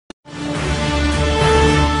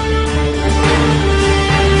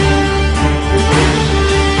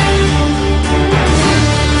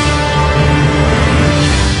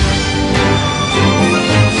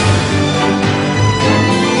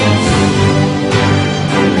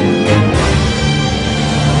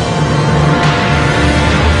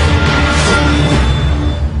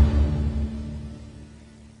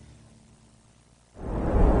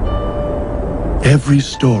Every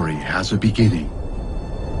story has a beginning,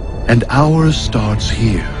 and ours starts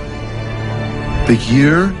here. The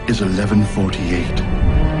year is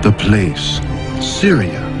 1148. The place,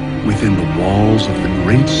 Syria, within the walls of the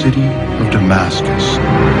great city of Damascus.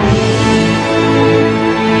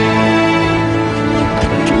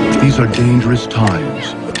 These are dangerous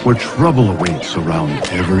times where trouble awaits around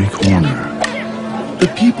every corner. The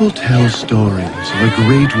people tell stories of a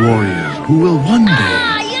great warrior who will one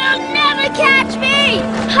day... You'll never catch me!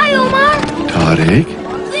 Hi, Omar! Tariq?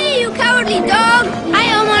 Flee, you cowardly dog! Hi,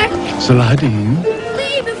 Omar! Saladin?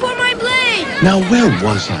 Flee before my blade! Now where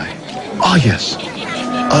was I? Ah, yes.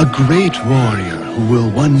 A great warrior who will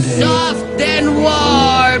one day... Soft and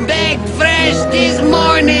warm, baked fresh this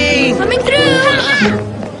morning! Coming through!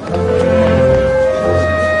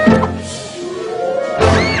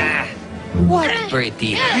 What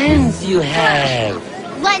pretty hands you have!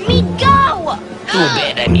 Let me go! Too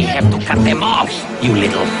bad I may have to cut them off, you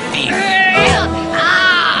little thief!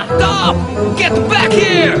 Ah! Stop! Get back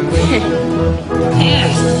here!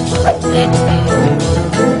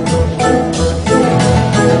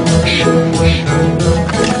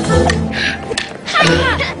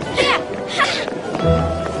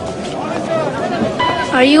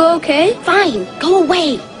 Are you okay? Fine, go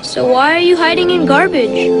away. So why are you hiding in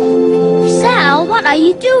garbage? Sal, what are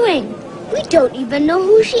you doing? We don't even know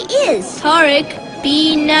who she is. Tariq,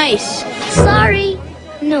 be nice. Sorry.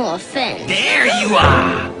 No offense. There you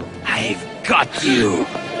are! I've got you!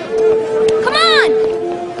 Come on!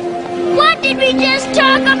 What did we just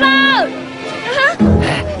talk about?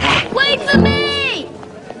 Wait for me!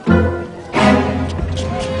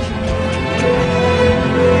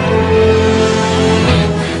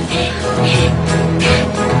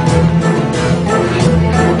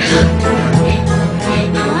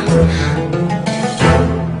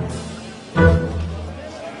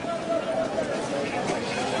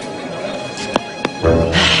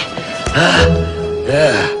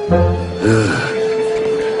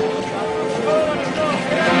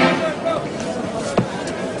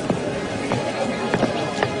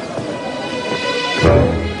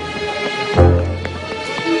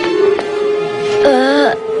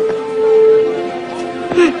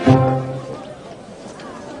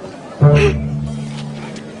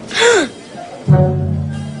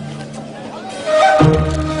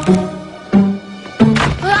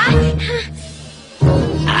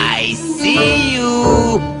 I see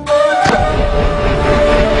you!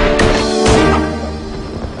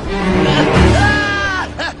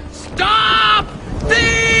 Stop!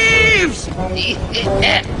 Thieves!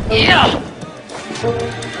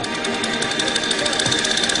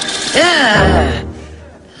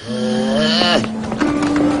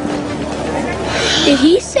 Did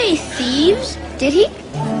he say thieves? Did he?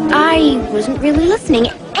 I wasn't really listening.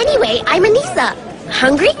 Anyway, I'm Anissa.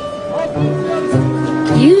 Hungry?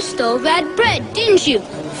 You stole that bread, didn't you?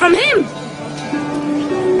 From him!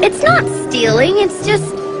 It's not stealing, it's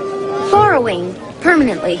just borrowing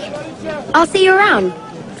permanently. I'll see you around,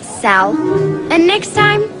 Sal. And next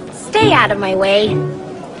time, stay out of my way.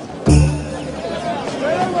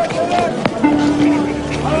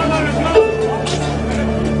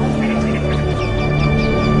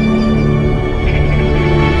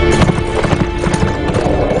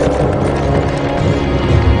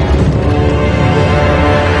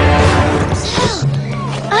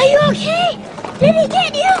 Did he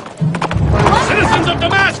get you? Citizens of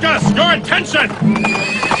Damascus, your attention!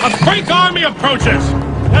 A great army approaches,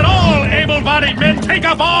 and all able-bodied men take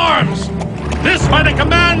up arms! This by the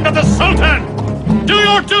command of the Sultan! Do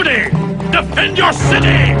your duty! Defend your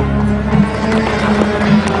city!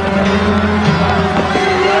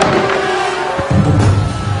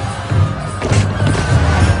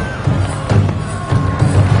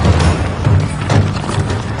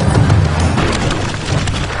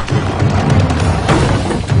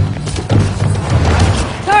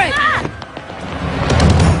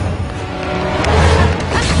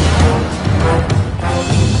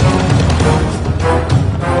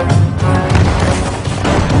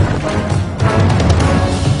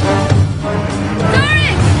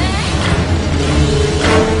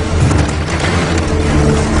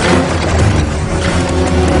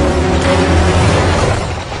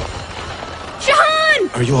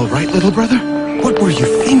 Are you all right, little brother? What were you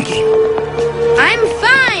thinking? I'm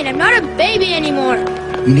fine. I'm not a baby anymore.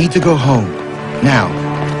 You need to go home. Now.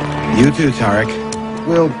 You too, Tariq.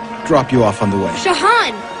 We'll drop you off on the way.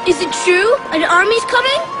 Shahan, is it true? An army's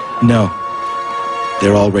coming? No.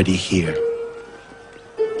 They're already here.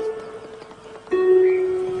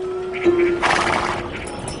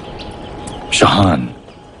 Shahan,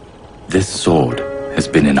 this sword has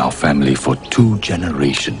been in our family for 2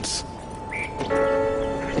 generations.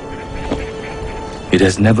 It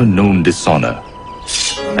has never known dishonor,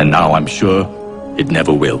 and now I'm sure it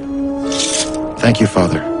never will. Thank you,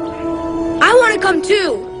 Father. I want to come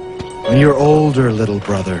too. When you're older, little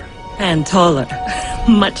brother. And taller.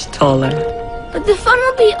 Much taller. But the fun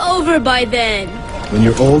will be over by then. When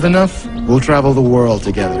you're old enough, we'll travel the world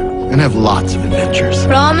together and have lots of adventures.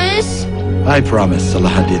 Promise? I promise,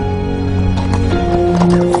 Saladin.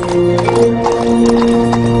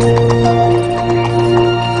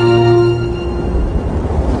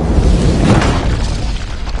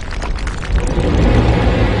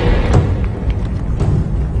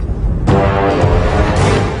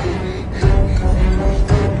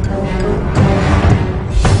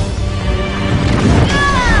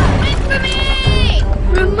 Wait for me!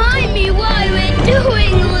 Remind me why we're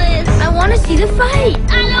doing this. I want to see the fight.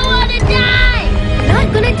 I don't want to die.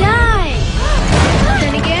 Not gonna die.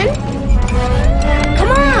 Then again,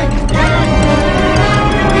 come on.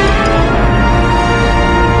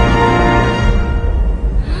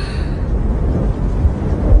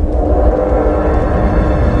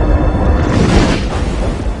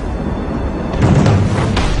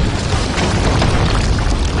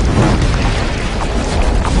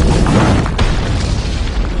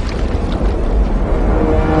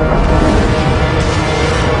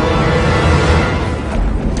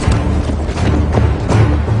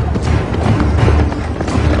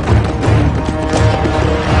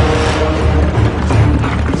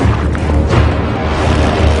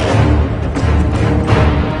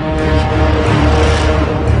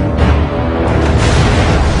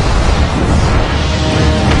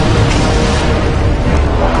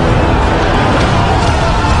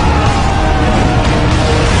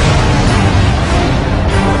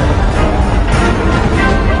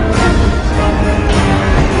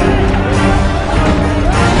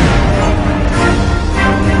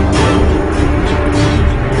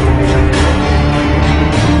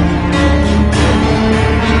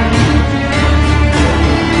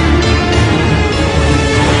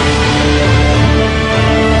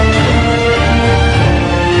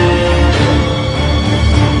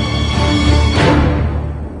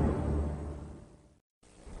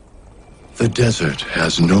 The desert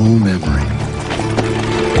has no memory.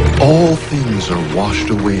 All things are washed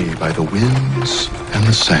away by the winds and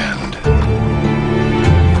the sand.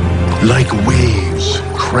 Like waves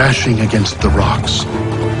crashing against the rocks,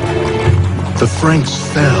 the Franks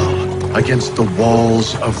fell against the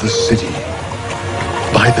walls of the city.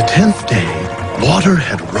 By the 10th day, water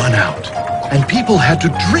had run out, and people had to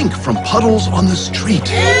drink from puddles on the street.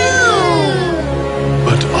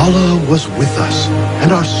 But Allah was with us,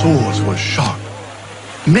 and our swords were sharp.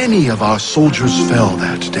 Many of our soldiers fell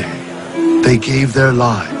that day. They gave their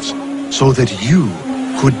lives so that you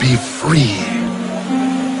could be free.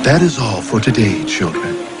 That is all for today,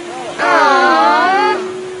 children.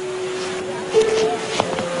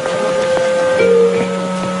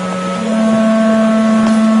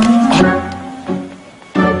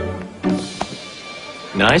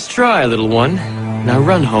 Nice try, little one. Now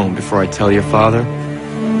run home before I tell your father.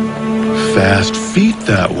 Fast feet,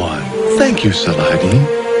 that one. Thank you, Saladin.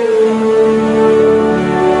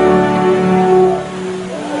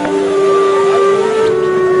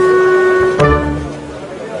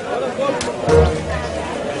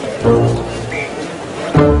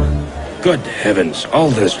 Good heavens, all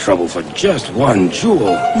this trouble for just one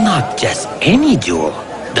jewel. Not just any jewel.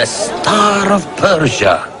 The Star of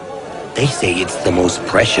Persia. They say it's the most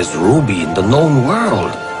precious ruby in the known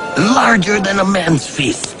world. Larger than a man's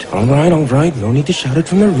fist. All right, no need to shout it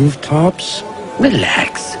from the rooftops.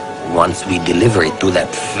 Relax. Once we deliver it to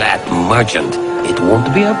that fat merchant, it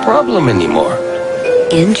won't be a problem anymore.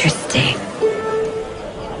 Interesting.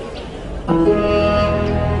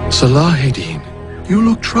 Saladin, you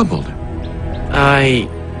look troubled. I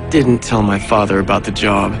didn't tell my father about the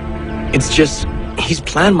job. It's just, he's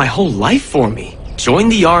planned my whole life for me. Join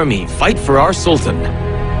the army, fight for our Sultan.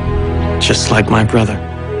 Just like my brother.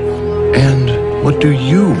 And what do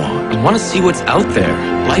you want? I want to see what's out there.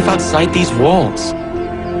 Life outside these walls.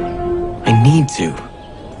 I need to.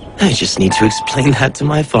 I just need to explain that to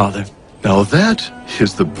my father. Now that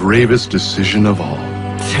is the bravest decision of all.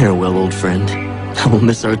 Farewell, old friend. I will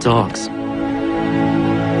miss our talks.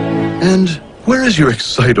 And where is your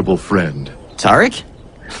excitable friend? Tariq?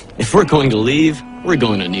 If we're going to leave, we're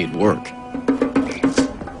going to need work.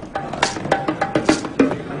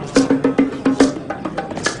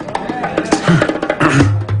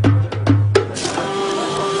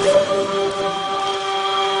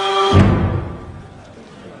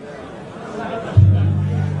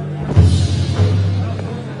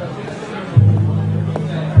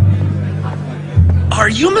 Are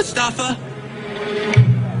you Mustafa?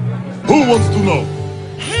 Who wants to know?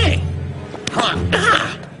 Hey!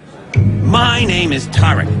 My name is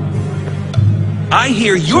Tarek. I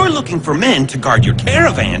hear you're looking for men to guard your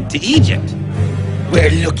caravan to Egypt. We're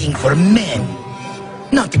looking for men,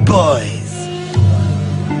 not boys.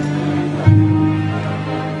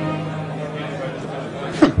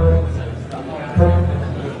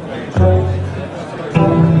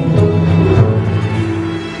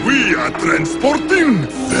 We are transporting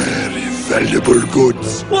very valuable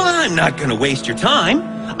goods. Well, I'm not gonna waste your time.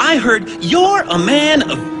 I heard you're a man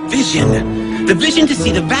of vision. The vision to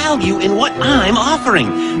see the value in what I'm offering.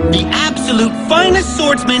 The absolute finest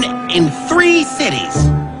swordsman in 3 cities.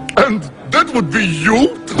 And that would be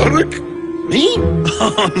you, Tarek? Me?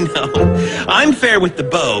 Oh, no. I'm fair with the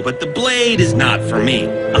bow, but the blade is not for me.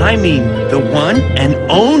 I mean the one and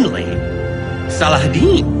only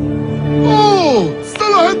Saladin. Oh,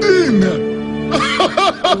 Saladin!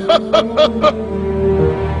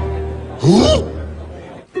 Who?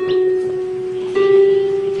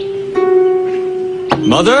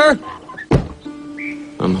 Mother?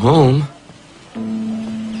 I'm home.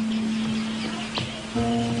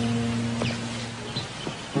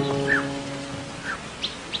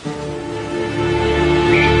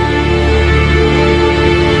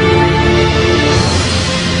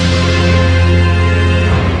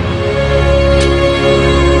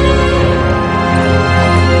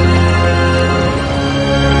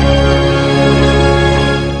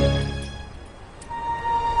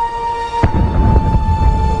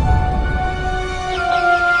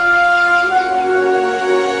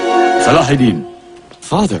 Saladin,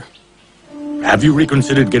 Father. have you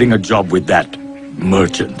reconsidered getting a job with that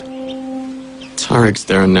merchant? Tarek's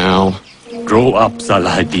there now. Grow up,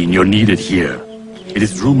 Saladin. You're needed here. It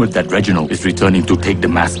is rumored that Reginald is returning to take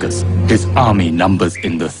Damascus. His army numbers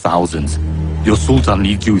in the thousands. Your Sultan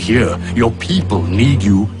needs you here. Your people need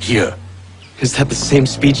you here. Is that the same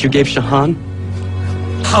speech you gave Shahan?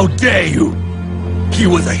 How dare you! He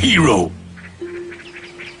was a hero.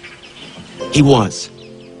 He was.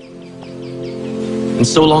 And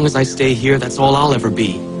so long as I stay here, that's all I'll ever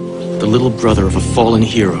be. The little brother of a fallen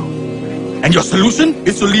hero. And your solution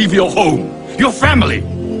is to leave your home, your family.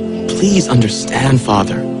 Please understand,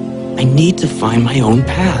 Father. I need to find my own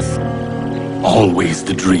path. Always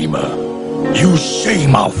the dreamer. You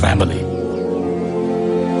shame our family.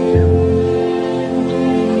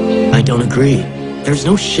 I don't agree. There's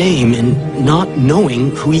no shame in not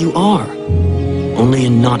knowing who you are. Only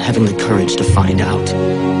in not having the courage to find out.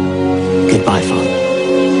 Goodbye, Father.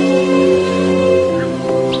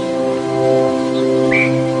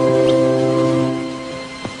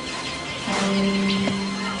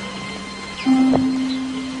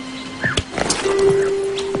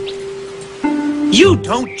 You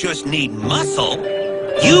don't just need muscle,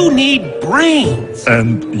 you need brains.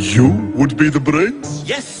 And you would be the brains?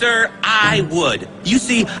 Yes, sir, I would. You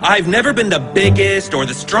see, I've never been the biggest or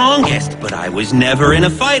the strongest, but I was never in a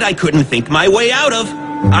fight I couldn't think my way out of.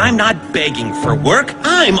 I'm not begging for work,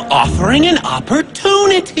 I'm offering an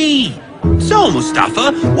opportunity. So,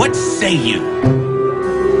 Mustafa, what say you?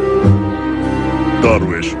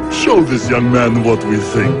 Darwish, show this young man what we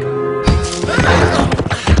think.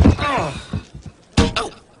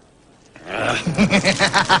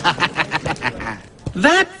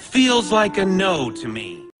 That feels like a no to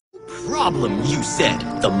me. Problem, you said.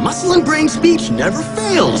 The muscle and brain speech never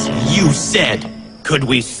fails, you said. Could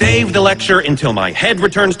we save the lecture until my head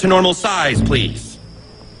returns to normal size, please?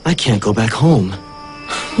 I can't go back home.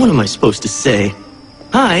 What am I supposed to say?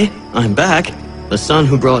 Hi, I'm back. The son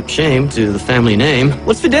who brought shame to the family name.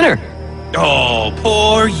 What's for dinner? Oh,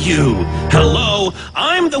 poor you. Hello,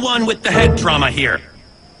 I'm the one with the head trauma here.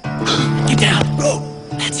 Get down. Oh,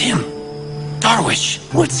 that's him. Darwish.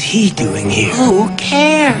 What's he doing here? Who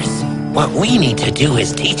cares? What we need to do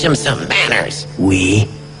is teach him some manners. We?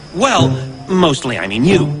 Well, mostly I mean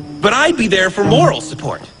you. But I'd be there for moral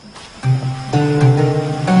support.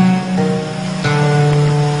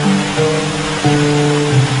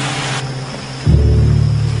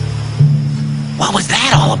 What was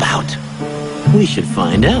that all about? We should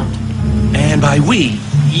find out. And by we,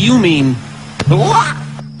 you mean... What?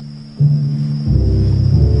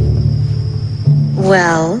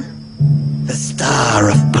 Well, The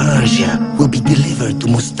Star of Persia will be delivered to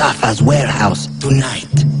Mustafa's warehouse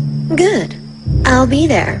tonight. good. I'll be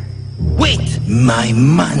there. Wait! My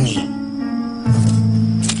money.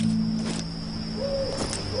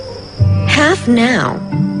 Half now.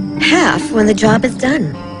 Half when the job is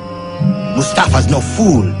done. Mustafa's no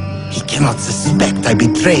fool. He cannot suspect I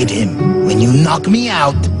betrayed him. When you knock me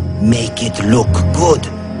out, make it look good.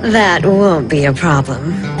 That won't be a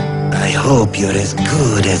problem. I hope you're as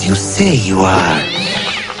good as you say you are.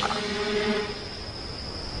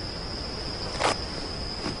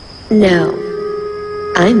 No,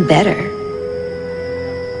 I'm better.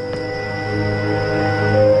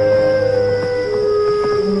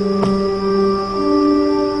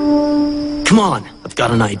 Come on, I've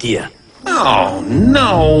got an idea. Oh,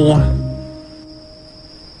 no.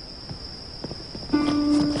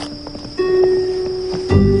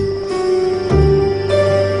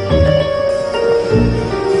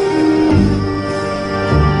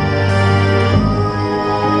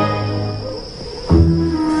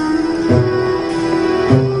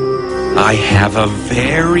 I have a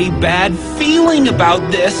very bad feeling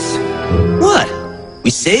about this. What? We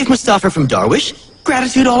saved Mustafa from Darwish?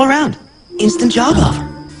 Gratitude all around. Instant job offer.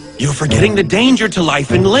 You're forgetting the danger to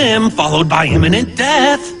life and limb, followed by imminent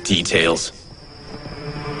death. Details.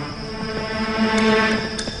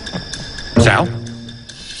 Sal?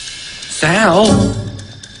 Sal?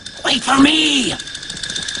 Wait for me!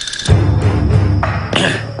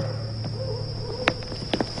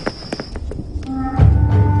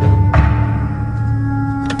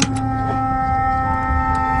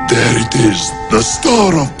 There it is, the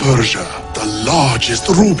Star of Persia, the largest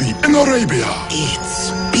ruby in Arabia.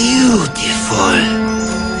 It's beautiful.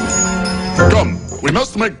 Come, we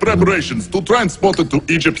must make preparations to transport it to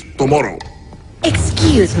Egypt tomorrow.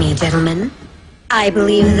 Excuse me, gentlemen. I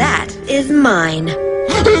believe that is mine.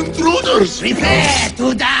 Intruders! Prepare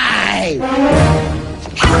to die!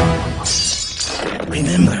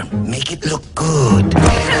 Remember, make it look good.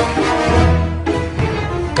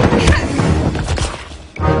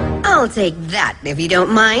 I'll take that if you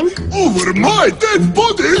don't mind. Over my dead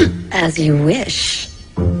body! As you wish.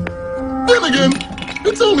 Then again,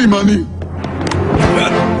 it's only money.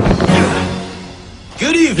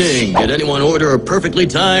 Good evening. Did anyone order a perfectly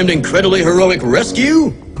timed, incredibly heroic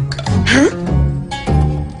rescue? Huh?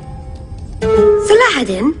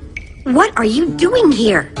 Saladin, what are you doing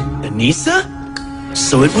here? Anissa?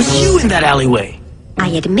 So it was you in that alleyway. I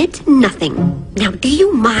admit nothing. Now, do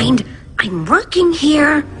you mind? I'm working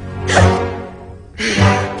here.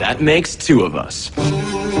 That makes two of us.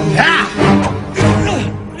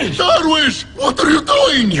 Darwish, what are you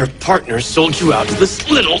doing? Your partner sold you out to this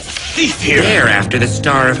little thief here. They're after the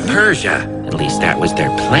Star of Persia. At least that was their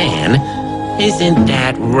plan. Isn't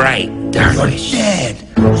that right, Darwish? You're dead.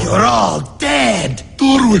 You're all dead.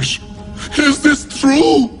 Darwish, is this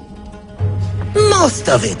true? Most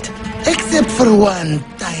of it, except for one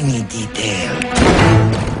tiny detail.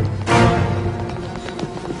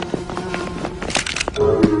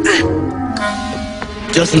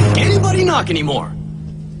 Doesn't anybody knock anymore?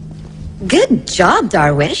 Good job,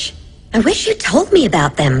 Darwish. I wish you told me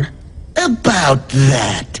about them. About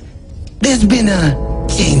that, there's been a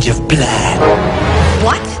change of plan.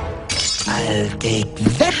 What? I'll take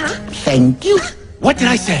that. Thank you. What did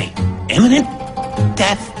I say? Imminent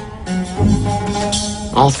death?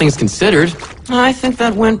 All things considered, I think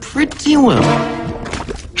that went pretty well.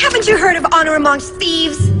 Haven't you heard of honor amongst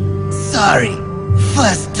thieves? Sorry,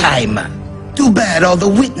 first time. Too bad all the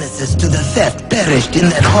witnesses to the theft perished in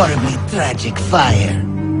that horribly tragic fire.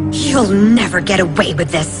 You'll never get away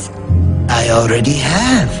with this. I already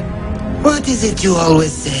have. What is it you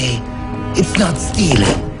always say? It's not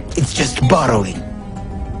stealing, it's just borrowing.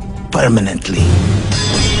 Permanently.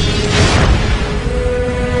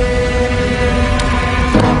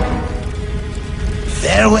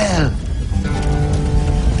 Farewell.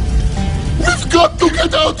 We've got to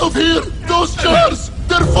get out of here! Those jars!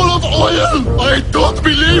 They're full of oil! I don't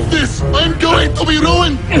believe this! I'm going to be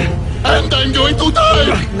ruined! And I'm going to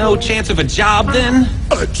die! No chance of a job, then?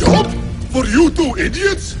 A job? For you two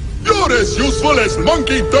idiots? You're as useful as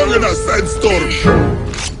monkey dung in a sandstorm!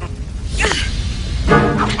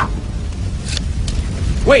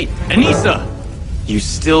 Wait, Anissa! You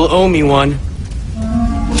still owe me one.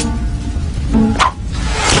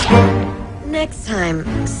 Next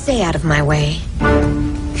time, stay out of my way.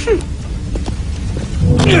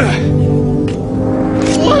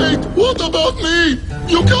 Wait, what about me?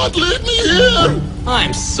 You can't leave me here!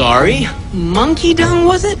 I'm sorry. Monkey dung,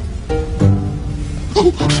 was it?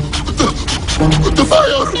 The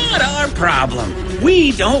fire! Not our problem.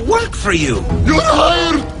 We don't work for you. You're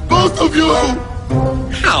hired! Both of you!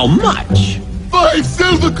 How much? 5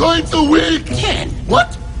 silver coins a week! 10.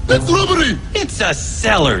 What? That's robbery! It's a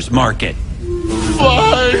seller's market.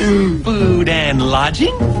 Fine! Food and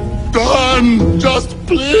lodging? Done! Just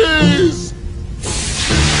please!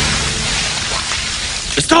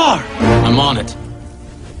 The star! I'm on it.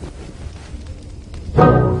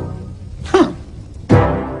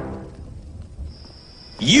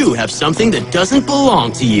 you have something that doesn't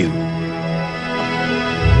belong to you.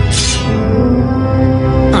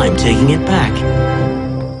 I'm taking it back.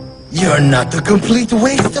 You're not a complete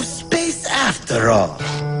waste of space after all.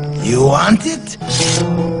 You want it?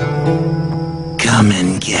 Come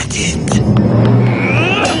and get it.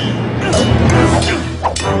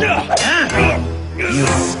 You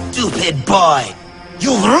stupid boy!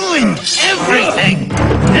 You've ruined everything!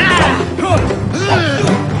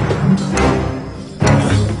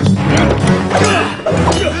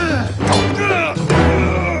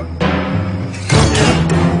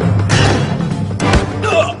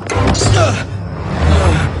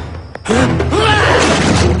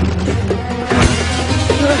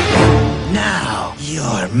 Now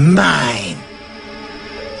you're mine.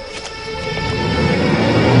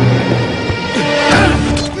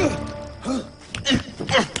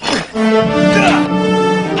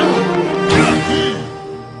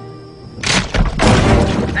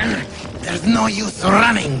 There's no use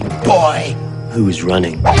running, boy. Who's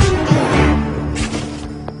running?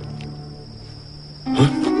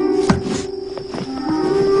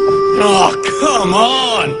 Oh, come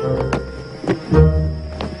on!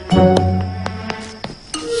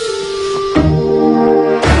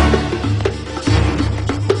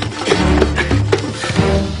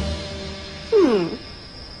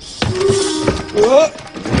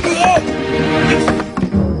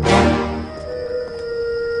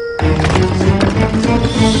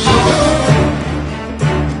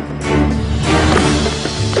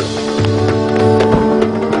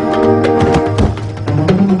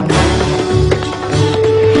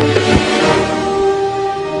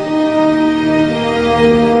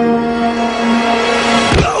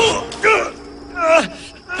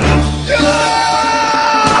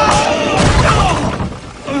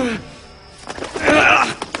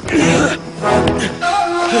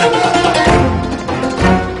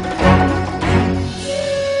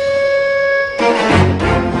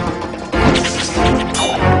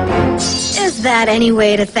 Is that any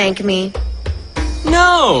way to thank me?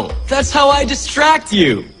 No! That's how I distract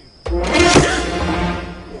you!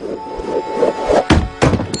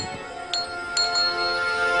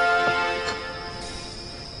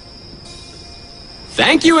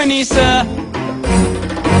 Thank you, Anissa!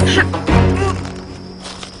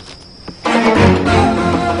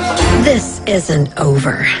 This isn't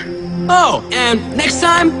over. Oh, and next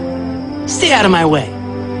time, stay out of my way.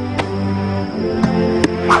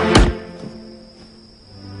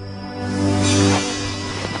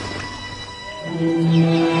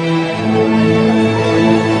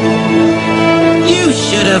 You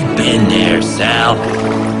should have been there, Sal.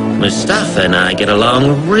 Mustafa and I get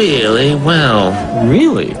along really well.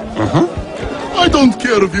 Really? I don't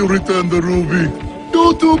care if you return the ruby.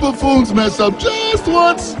 You two buffoons mess up just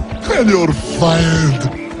once, and you're fired.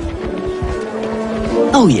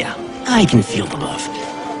 Oh yeah, I can feel the love.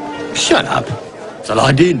 Shut up.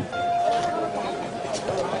 Saladin!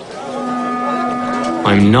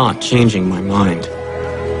 I'm not changing my mind.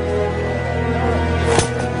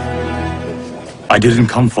 I didn't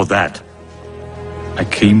come for that. I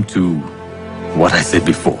came to what I said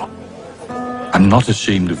before. I'm not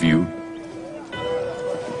ashamed of you.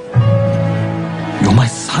 You're my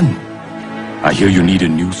son. I hear you need a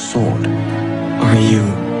new sword. Are you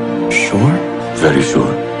sure? Very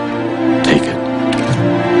sure. Take it.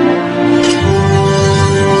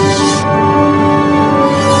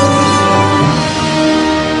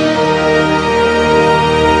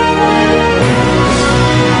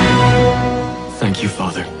 Thank you,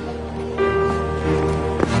 Father.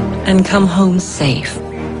 And come home safe.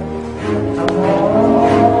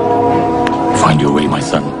 Find your way, my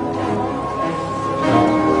son.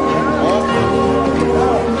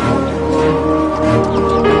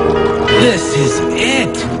 This is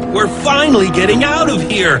it! We're finally getting out of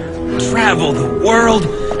here! Travel the world,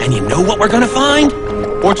 and you know what we're gonna find?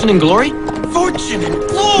 Fortune and glory? Fortune and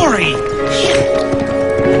glory!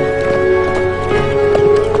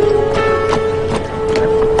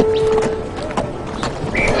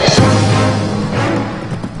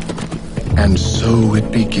 And so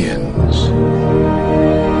it begins.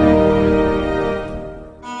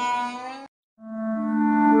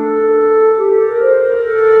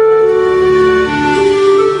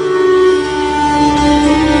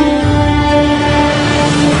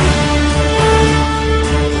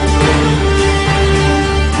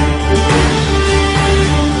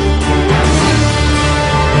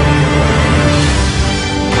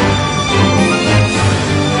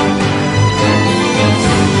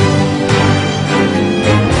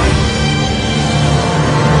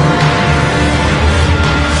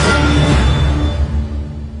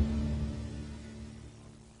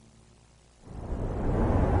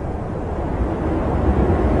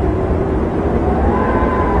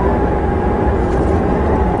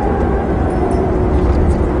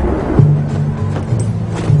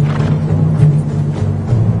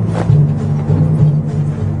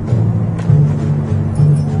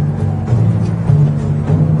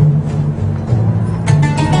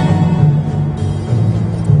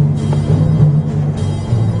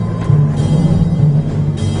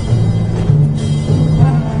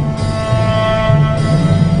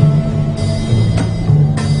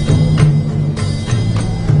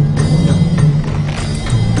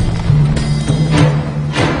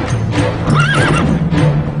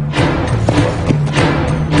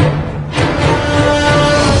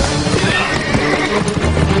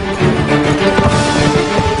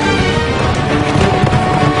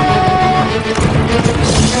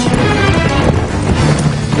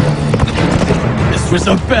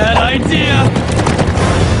 was a bad idea!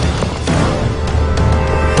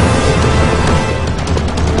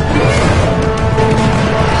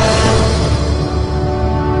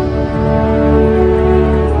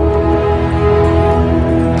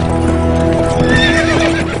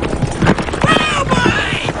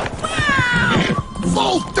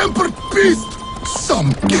 Foul-tempered beast! Some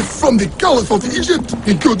gift from the Caliph of Egypt!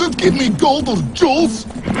 He couldn't give me gold or jewels!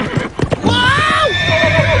 Wow!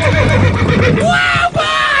 Wow,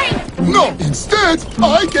 boy! No, instead,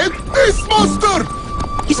 I get this monster!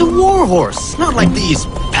 He's a war horse, not like these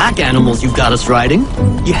pack animals you've got us riding.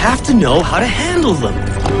 You have to know how to handle them.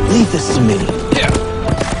 Leave this to me. Yeah.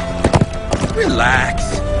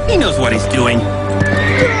 Relax. He knows what he's doing.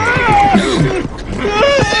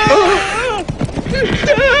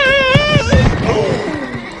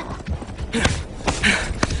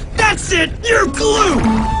 That's it! You're glue!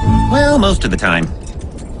 Well, most of the time.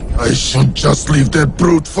 I should just leave that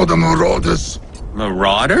brute for the marauders.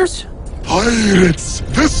 Marauders? Pirates!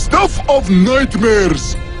 The stuff of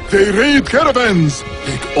nightmares! They raid caravans,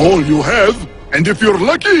 take all you have, and if you're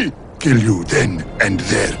lucky, kill you then and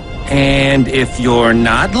there. And if you're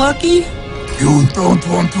not lucky? You don't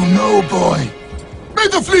want to know, boy. May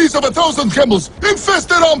the fleas of 1,000 camels infest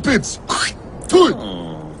their armpits! Do it!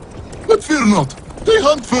 But fear not, they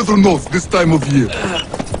hunt further north this time of year.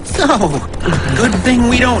 So, good thing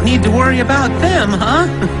we don't need to worry about them, huh?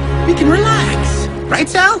 We can relax. Right,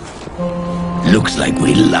 Sal? Looks like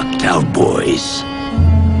we lucked out, boys.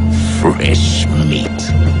 Fresh meat.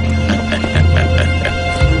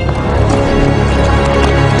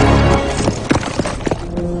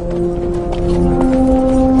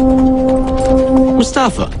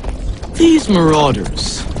 Mustafa, these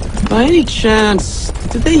marauders, by any chance,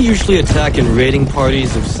 did they usually attack in raiding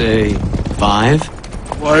parties of, say, 5?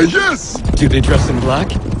 Why, yes! Do they dress in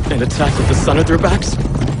black and attack with the sun at their backs?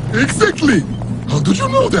 Exactly! How did you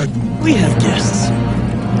know that? We have guests.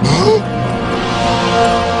 Huh?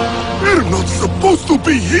 We're not supposed to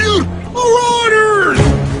be here! Marauders!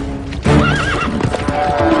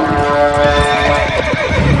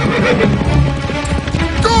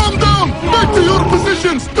 Calm down! Back to your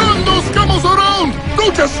positions! Turn those camels around!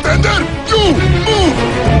 Don't just stand there! You! Move!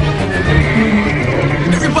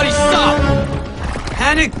 Everybody stop!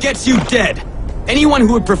 Panic gets you dead. Anyone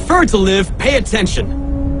who would prefer to live, pay attention.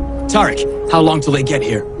 Tariq, how long till they get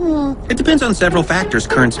here? It depends on several factors.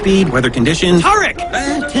 Current speed, weather conditions. Tariq!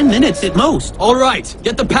 10 minutes at most. All right,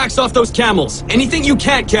 get the packs off those camels. Anything you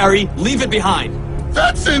can't carry, leave it behind.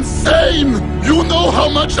 That's insane! You know how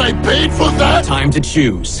much I paid for that? Time to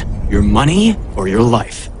choose. Your money or your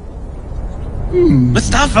life.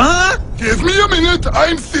 Mustafa? Give me a minute,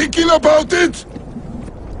 I'm thinking about it!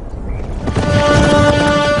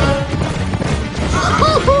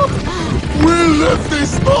 We left a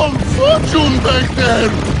small fortune back there!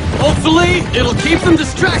 Hopefully, it'll keep them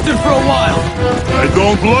distracted for a while. I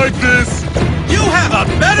don't like this! You have a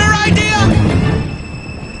better idea?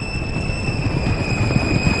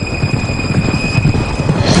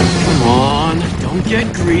 Come on, don't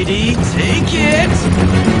get greedy. Take it!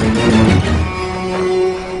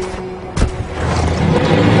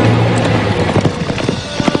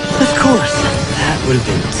 Of course, that would have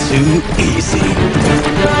been too easy.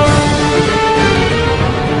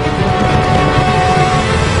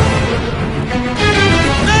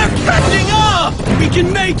 They're catching up! We can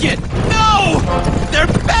make it! No!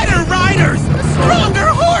 They're better riders! Stronger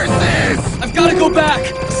horses! I've got to go back!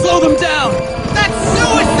 Slow them down! That's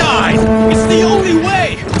suicide! It's the only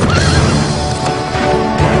way!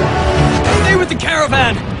 Stay with the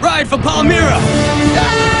caravan! Ride for Palmyra!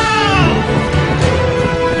 No!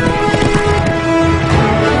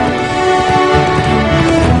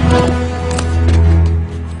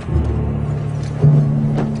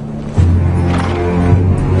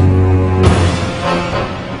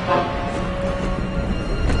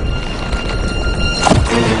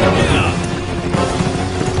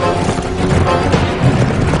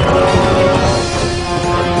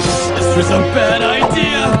 This was a bad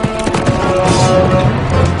idea!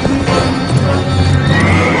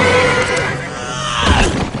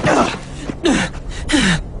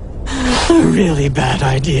 A really bad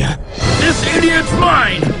idea. This idiot's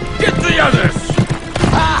mine! Get the others!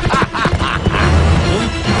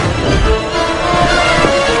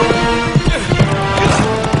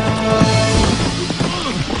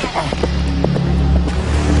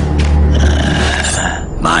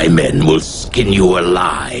 My men will skin you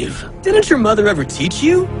alive. Didn't your mother ever teach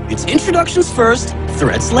you? It's introductions first,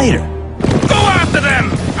 threats later. Go after them!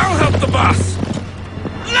 I'll help the boss!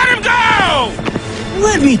 Let him go!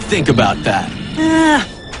 Let me think about that.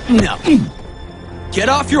 No. Get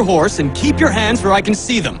off your horse and keep your hands where I can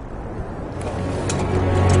see them.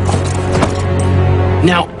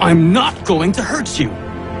 Now, I'm not going to hurt you.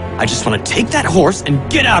 I just want to take that horse and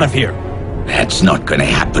get out of here. That's not gonna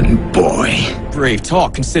happen, boy. Brave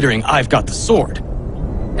talk, considering I've got the sword.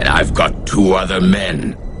 And I've got 2 other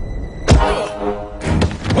men.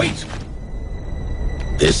 Wait!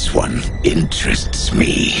 This one interests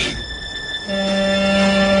me.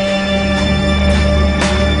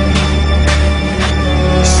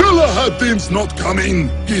 Saladin's not coming.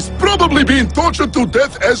 He's probably being tortured to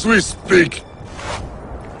death as we speak.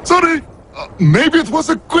 Sorry, maybe it was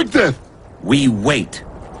a quick death. We wait.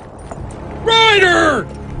 Ryder!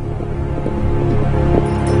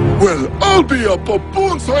 Well, I'll be a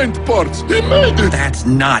baboon's hind parts. He made it. That's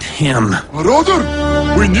not him. Marauder,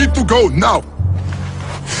 we need to go now.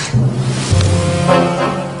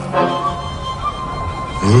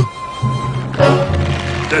 Huh?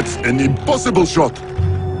 That's an impossible shot.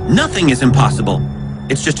 Nothing is impossible.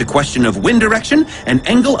 It's just a question of wind direction and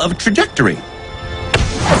angle of trajectory.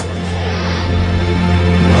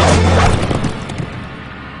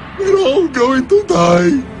 We're all going to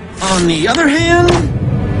die. On the other hand,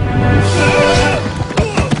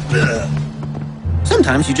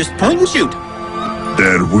 sometimes you just point and shoot.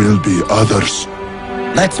 There will be others.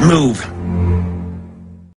 Let's move.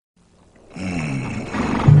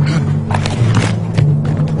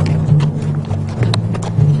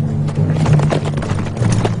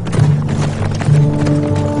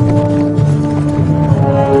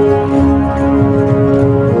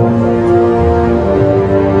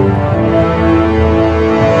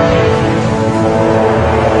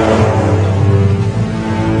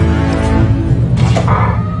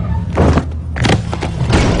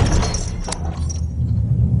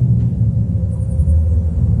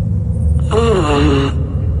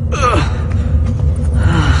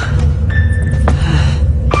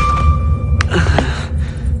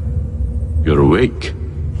 You're awake.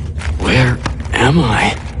 Where am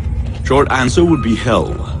I? Short answer would be hell.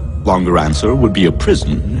 Longer answer would be a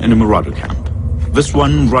prison in a marauder camp. This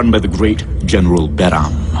one run by the great General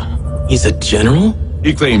Beram. He's a general?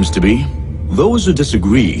 He claims to be. Those who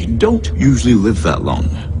disagree don't usually live that long.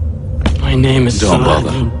 My name is Don't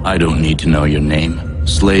Saladin. bother. I don't need to know your name.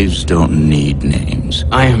 Slaves don't need names.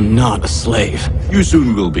 I am not a slave. You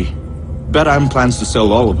soon will be. Beram plans to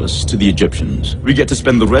sell all of us to the Egyptians. We get to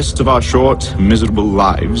spend the rest of our short, miserable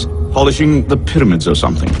lives polishing the pyramids or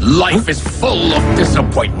something. Life is full of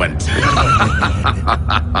disappointment.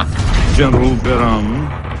 General Beram.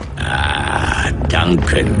 Ah,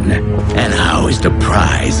 Duncan. And how is the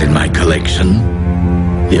prize in my collection?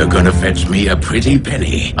 You're gonna fetch me a pretty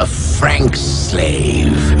penny. A Frank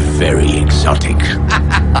slave. Very exotic.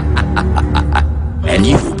 And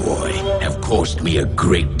you, boy, have caused me a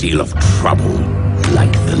great deal of trouble.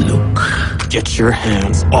 Like the look. Get your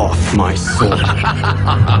hands off my sword.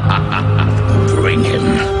 Bring him.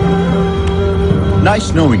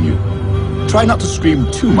 Nice knowing you. Try not to scream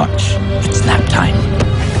too much. It's nap time.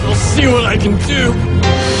 I'll see what I can do.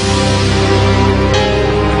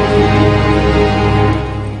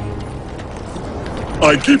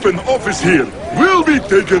 I keep an office here. We'll be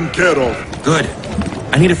taken care of. Good.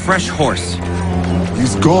 I need a fresh horse.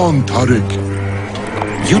 He's gone, Tariq.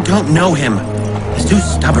 You don't know him. He's too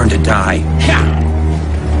stubborn to die.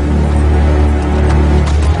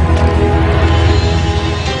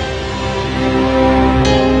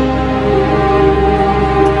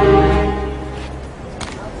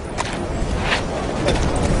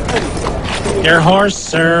 Your horse,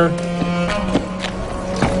 sir.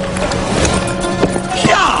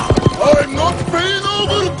 I'm not paying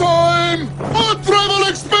overtime or travel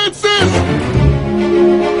expenses!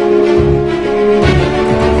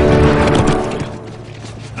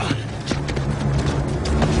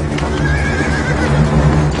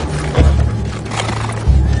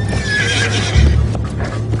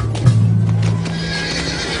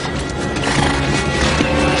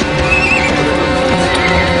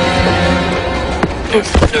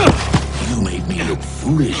 You made me look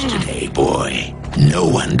foolish today, boy. No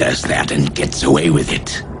one does that and gets away with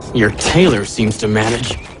it. Your tailor seems to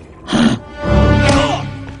manage.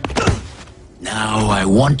 Now I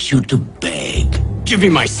want you to beg. Give me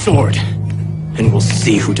my sword, and we'll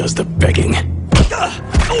see who does the begging.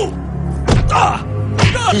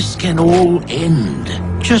 This can all end.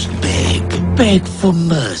 Just beg. Beg for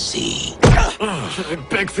mercy. I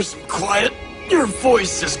beg for some quiet. Your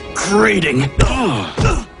voice is grating.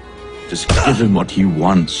 Just give him what he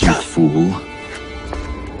wants, you fool.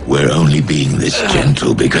 We're only being this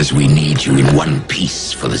gentle because we need you in one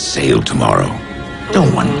piece for the sale tomorrow.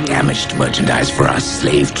 Don't want damaged merchandise for our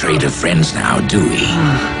slave trader friends now, do we?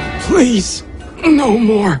 Please, no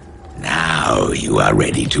more. Now you are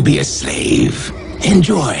ready to be a slave.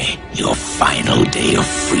 Enjoy your final day of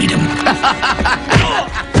freedom.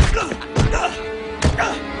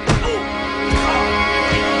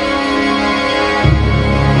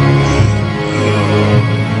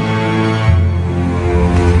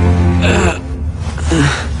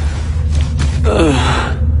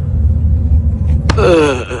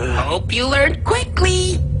 Hope you learned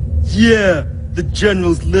quickly. Yeah, the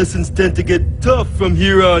General's lessons tend to get tough from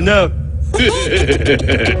here on out.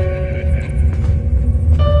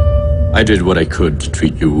 I did what I could to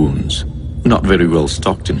treat your wounds. Not very well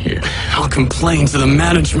stocked in here. I'll complain to the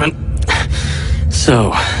management.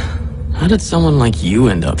 So, how did someone like you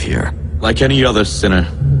end up here? Like any other sinner,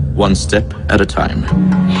 one step at a time.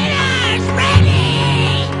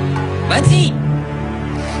 Let's eat.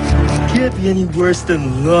 Can't be any worse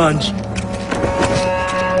than lunch.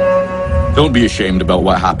 Don't be ashamed about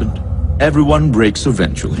what happened. Everyone breaks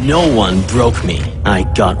eventually. No one broke me. I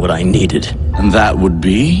got what I needed. And that would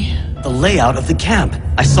be? The layout of the camp.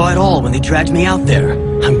 I saw it all when they dragged me out there.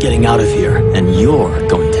 I'm getting out of here, and you're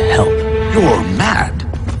going to help. You're mad.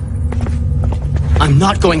 I'm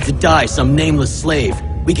not going to die some nameless slave.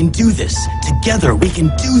 We can do this. Together, we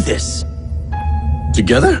can do this.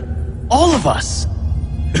 Together? All of us.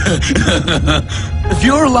 If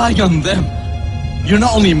you're relying on them, you're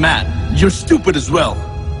not only mad, you're stupid as well.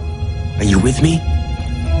 Are you with me?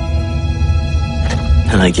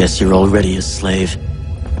 And I guess you're already a slave.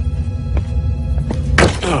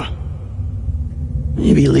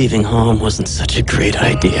 Maybe leaving home wasn't such a great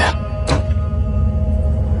idea.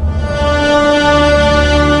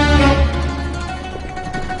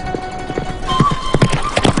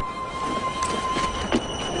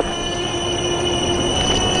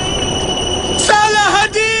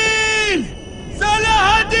 Saladin!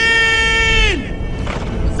 Saladin!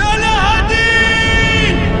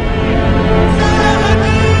 Saladin!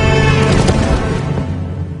 Saladin!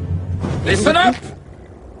 Listen up!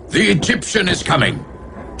 The Egyptian is coming.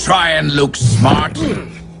 Try and look smart.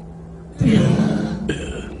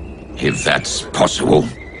 If that's possible.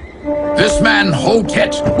 This man,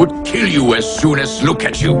 Hotet, would kill you as soon as look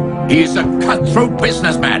at you. He is a cutthroat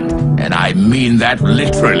businessman, and I mean that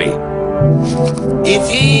literally. It's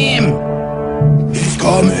him. He's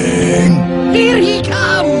coming. Here he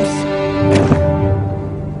comes.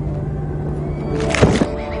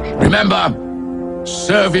 Remember,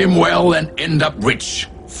 serve him well and end up rich.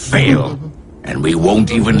 Fail, and we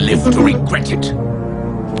won't even live to regret it.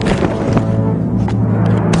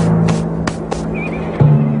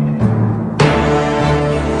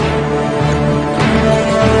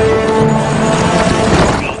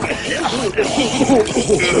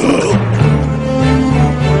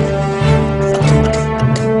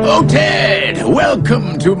 Oh, Ted,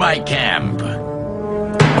 welcome to my camp.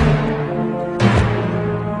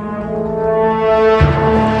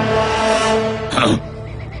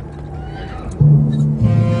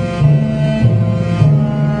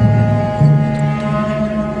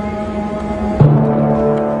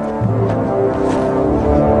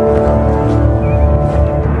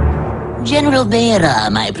 General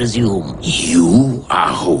Behram, I presume. You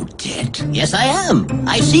are Hotet? Yes, I am.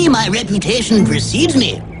 I see my reputation precedes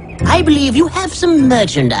me. I believe you have some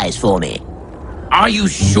merchandise for me. Are you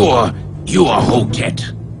sure you are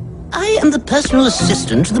Hotet? I am the personal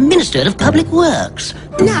assistant to the Minister of Public Works.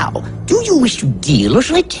 Now, do you wish to deal, or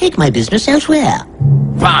shall I take my business elsewhere?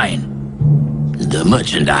 Fine. The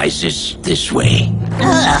merchandise is this way.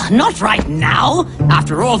 Not right now.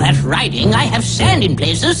 After all that riding, I have sand in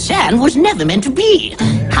places sand was never meant to be.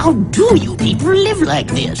 How do you people live like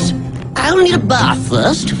this? I'll need a bath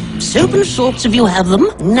first. Soap and salts if you have them.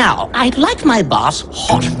 Now, I'd like my bath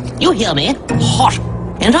hot. You hear me? Hot.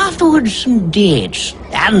 And afterwards, some dates.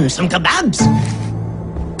 And some kebabs.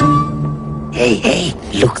 Hey,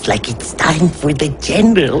 looks like it's time for the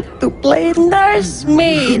General to play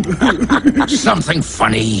nursemaid. Something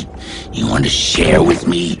funny you want to share with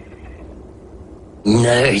me?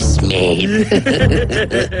 Nursemaid.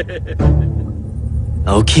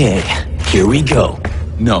 Okay, here we go.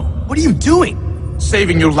 No. What are you doing?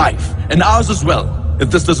 Saving your life, and ours as well.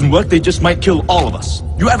 If this doesn't work, they just might kill all of us.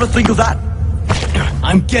 You ever think of that?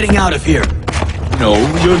 I'm getting out of here. No,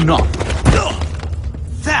 you're not.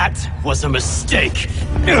 That was a mistake.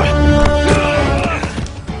 Get off,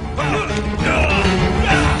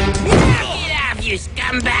 you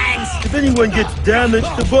scumbags! If anyone gets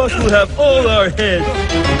damaged, the boss will have all our heads.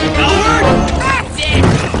 That's it!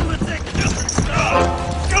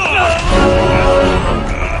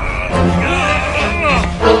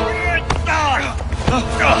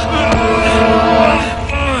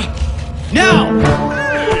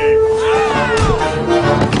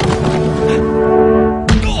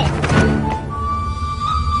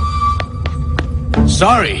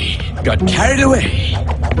 Sorry, got carried away.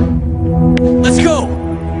 Let's go!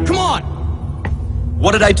 Come on!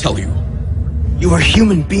 What did I tell you? You are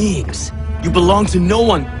human beings. You belong to no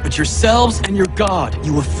one but yourselves and your God.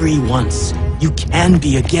 You were free once. You can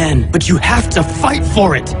be again, but you have to fight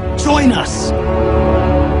for it. Join us!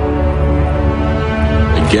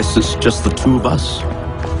 I guess it's just the two of us.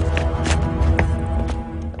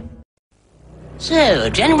 So,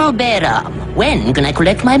 General Bayram, when can I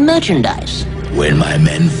collect my merchandise? When my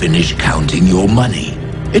men finish counting your money.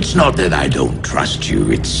 It's not that I don't trust you,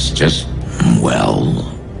 it's just,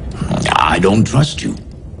 well, I don't trust you.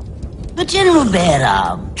 But General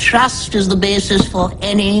Bayram, trust is the basis for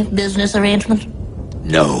any business arrangement?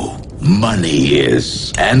 No, money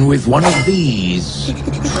is. And with one of these,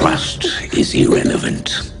 trust is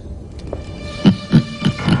irrelevant.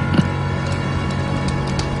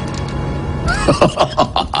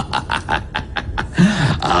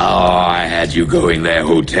 Oh, I had you going there,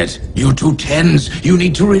 Hotet. You too tense. You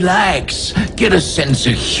need to relax. Get a sense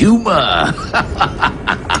of humor.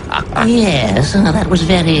 Yes, that was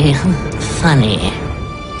very funny.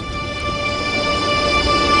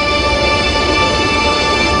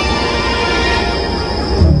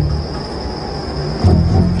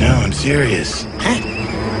 No, I'm serious.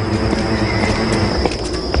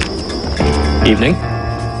 Evening.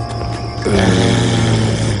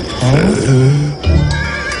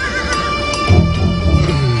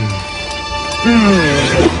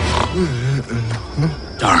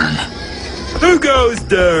 Darn. Who goes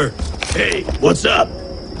there? Hey, what's up?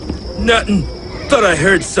 Nothing. Thought I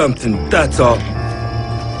heard something, that's all.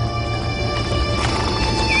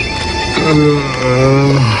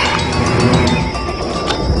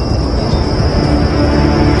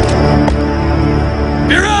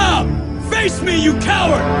 Bira! Face me, you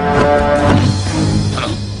coward!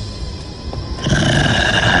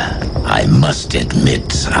 I must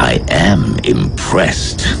admit, I am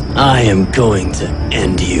impressed. I am going to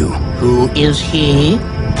end you. Who is he?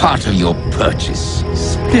 Part of your purchase.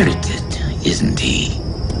 Spirited, isn't he?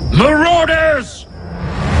 Marauders!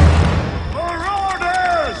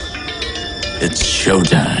 It's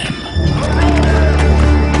showtime.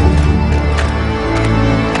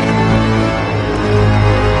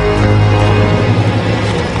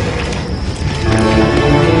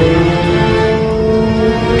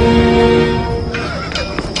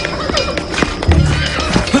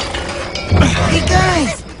 Hey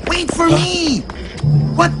guys, wait for me!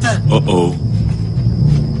 What the? Uh-oh.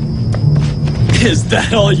 Is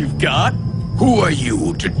that all you've got? Who are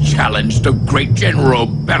you to challenge the great General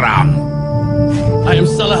Bayram? I am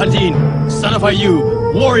Saladin, son of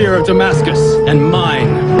Ayub, warrior of Damascus, and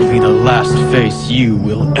mine will be the last face you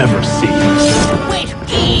will ever see. Wait,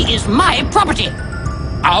 he is my property!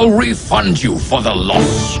 I'll refund you for the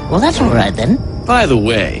loss. Well, that's all right then. By the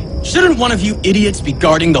way, shouldn't one of you idiots be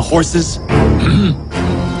guarding the horses?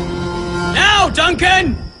 Now,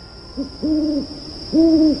 Duncan!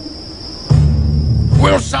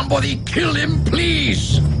 Will somebody kill him,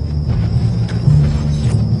 please?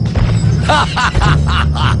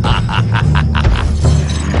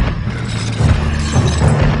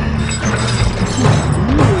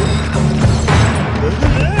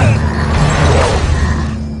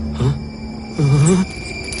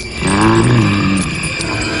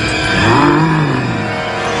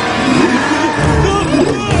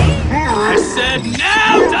 I said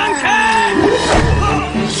now, Duncan!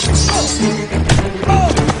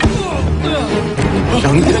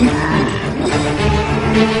 Duncan?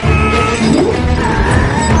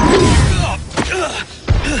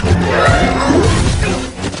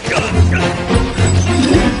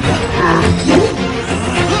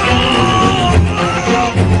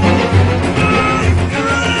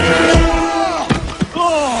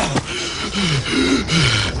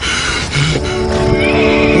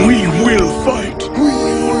 We will fight.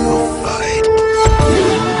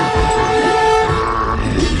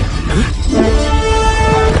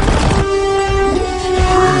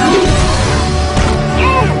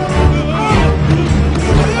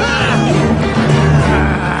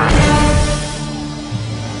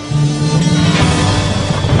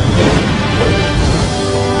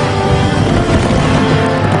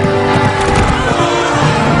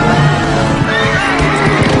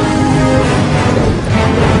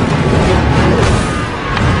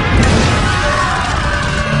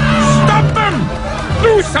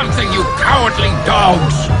 Something, you cowardly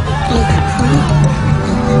dogs!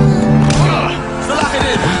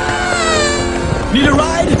 Saladin! Need a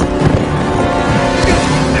ride?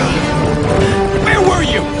 Where were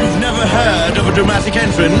you? You've never heard of a dramatic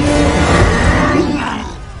entrance?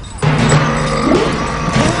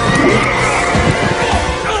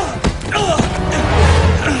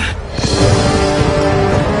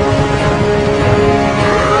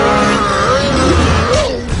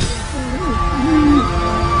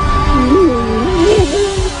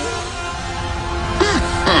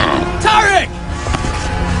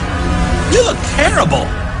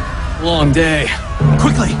 long day.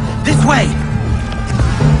 Quickly, this way!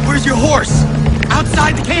 Where's your horse?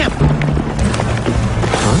 Outside the camp!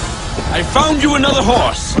 Huh? I found you another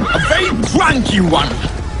horse. A very cranky one.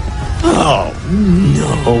 Oh,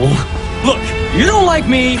 no. Look, you don't like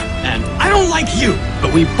me, and I don't like you.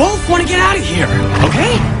 But we both want to get out of here,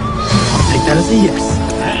 okay? I'll take that as a yes.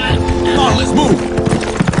 Come on, let's move.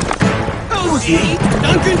 Who's he?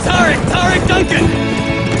 Duncan Tarek Duncan!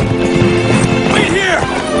 Wait here!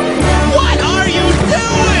 What are you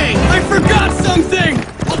doing? I forgot something!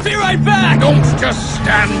 I'll be right back! Don't just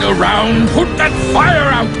stand around. Put that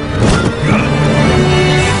fire out.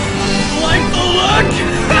 Like the look?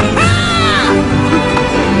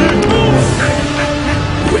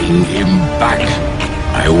 Bring him back.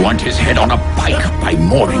 I want his head on a pike by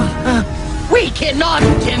morning. We cannot,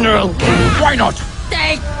 General. Why not?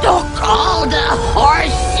 They took all the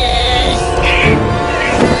horses.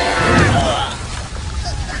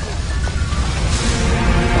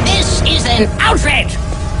 This is an outrage.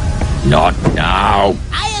 Not now.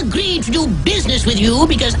 I agreed to do business with you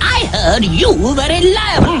because I heard you were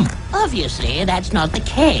reliable. Obviously, that's not the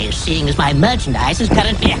case, seeing as my merchandise is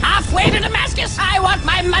currently halfway to Damascus. I want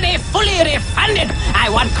my money fully refunded. I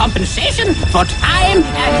want compensation for time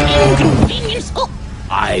and inconvenience. Oh.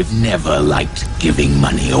 I've never liked giving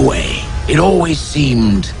money away. It always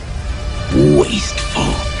seemed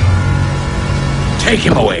wasteful. Take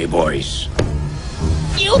him away, boys.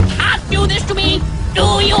 You can't do this to me.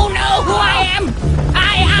 Do you know who I am?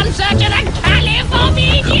 I answer to the Caliph of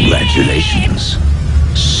Egypt. Congratulations.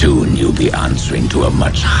 Soon you'll be answering to a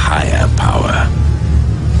much higher power.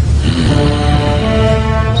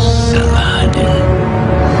 Saladin.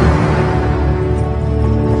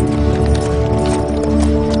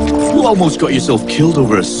 You almost got yourself killed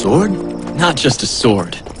over a sword? Not just a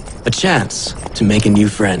sword. A chance to make a new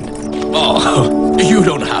friend. Oh, you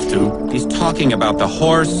don't have to. He's talking about the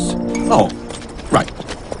horse. Oh, right.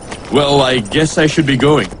 Well, I guess I should be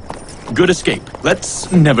going. Good escape.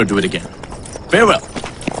 Let's never do it again. Farewell.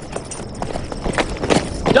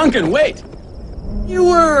 Duncan, wait! You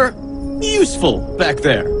were useful back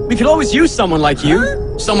there. We could always use someone like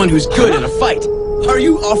you. Someone who's good in a fight. Are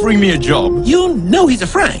you offering me a job? You know he's a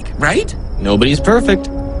Frank, right? Nobody's perfect.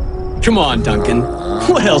 Come on, Duncan.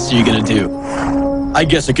 What else are you gonna do? I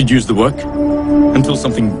guess I could use the work. Until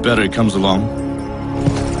something better comes along.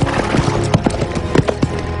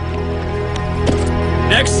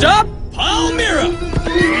 Next up, Palmyra!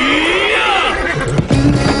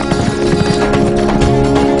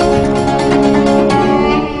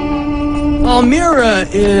 Palmyra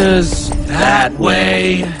is that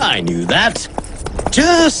way. I knew that.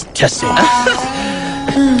 Just testing.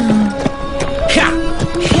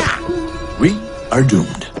 We are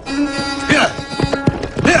doomed.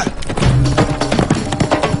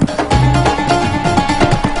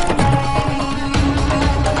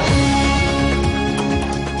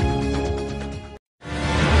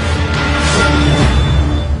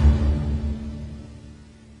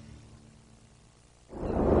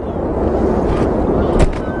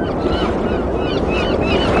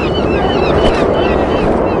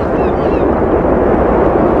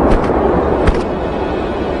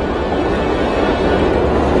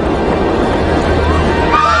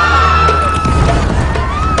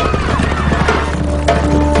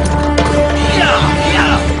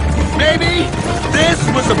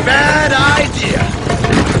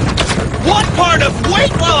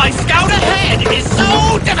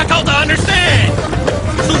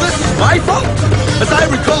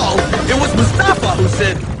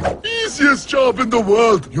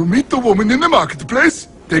 You meet the woman in the marketplace,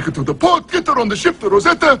 take her to the port, get her on the ship to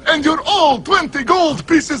Rosetta, and you're all 20 gold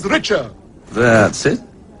pieces richer. That's it?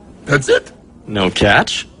 That's it? No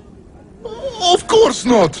catch? Of course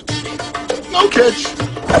not. No catch.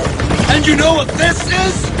 And you know what this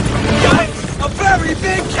is? A very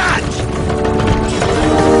big catch!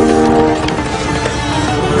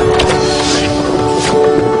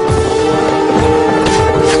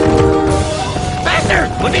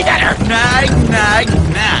 Faster! Would be better! Nag, nag,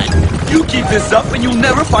 nag. You keep this up and you'll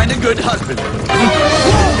never find a good husband.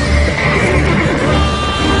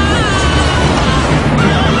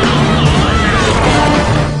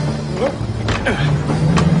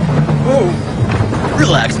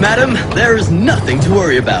 Relax, madam. There is nothing to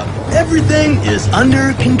worry about. Everything is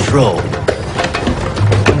under control.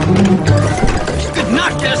 You did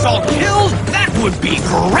not get us all killed? That would be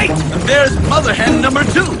great! And there's mother hen number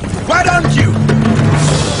 2. Why don't you?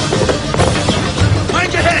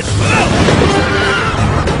 Mind your head!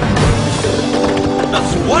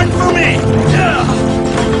 That's one for me!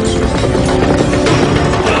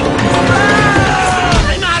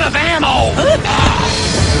 I'm out of ammo!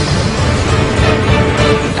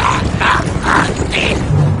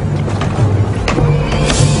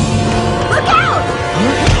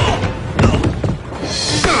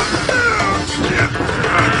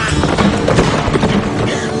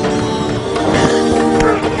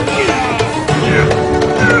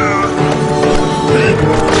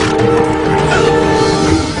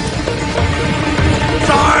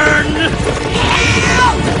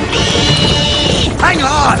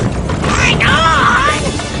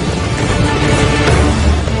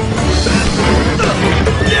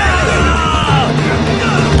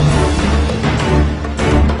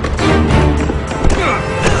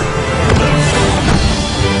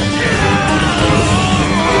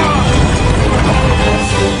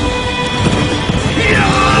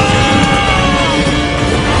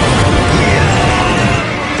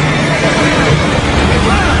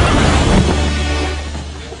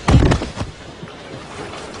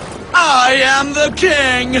 am the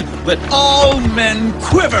king! Let all men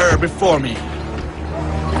quiver before me.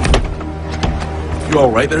 You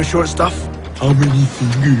alright there, short stuff? How many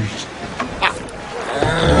fingers?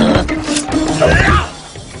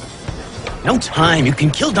 No time. You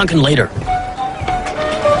can kill Duncan later.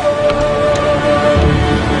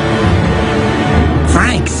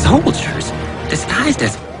 Frank, soldiers? Disguised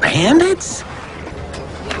as bandits?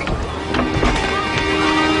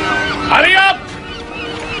 Hurry up!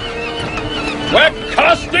 We're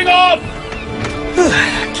casting off!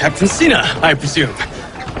 Captain Cena, I presume.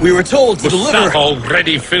 We were told to deliver... That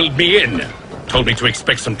already filled me in. Told me to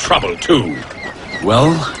expect some trouble, too.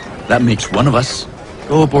 Well, that makes one of us.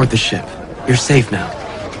 Go aboard the ship. You're safe now.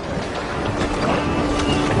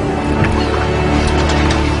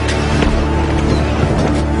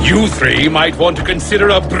 You three might want to consider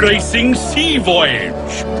a bracing sea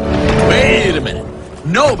voyage. Wait a minute.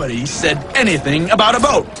 Nobody said anything about a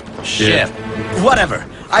boat. Ship. Whatever.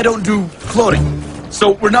 I don't do floating.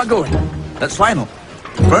 So we're not going. That's final.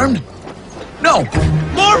 Confirmed? No.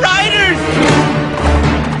 More riders!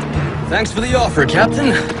 Thanks for the offer,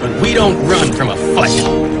 Captain, but we don't run from a fight.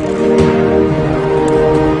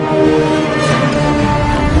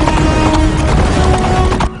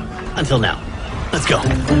 Until now. Let's go.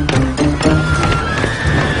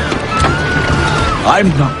 I'm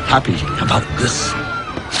not happy about this.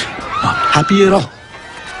 Not happy at all.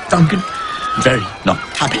 Duncan, very not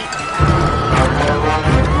happy.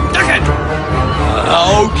 Duncan!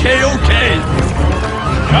 Okay.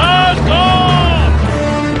 Cast off!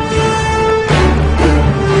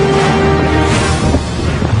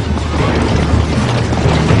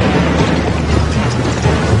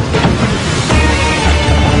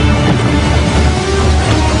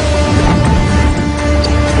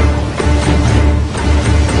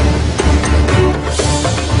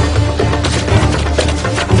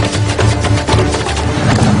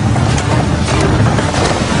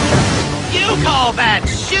 That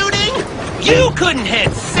shooting? You couldn't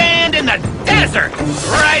hit sand in the desert!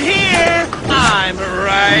 Right here! I'm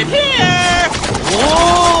right here!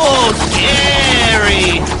 Whoa,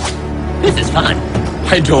 scary! This is fun.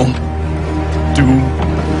 I don't do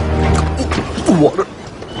water.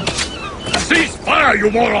 Cease fire,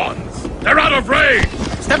 you morons! They're out of range!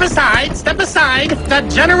 Step aside, step aside! The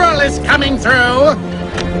General is coming through!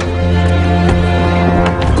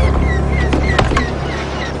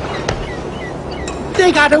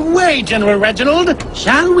 They got away, General Reginald.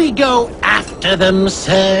 Shall we go after them,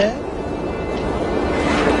 sir?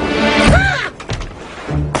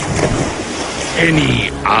 Any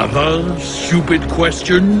other stupid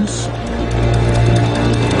questions?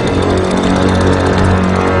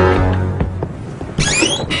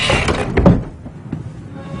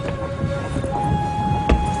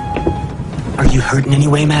 Are you hurt in any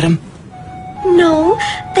way, madam? No,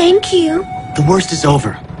 thank you. The worst is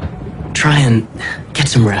over. Try and get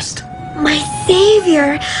some rest. My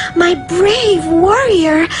savior, my brave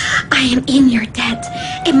warrior. I am in your debt.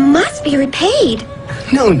 It must be repaid.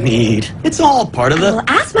 No need. It's all part of I will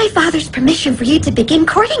ask my father's permission for you to begin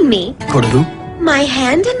courting me. Court of who? My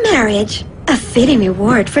hand in marriage. A fitting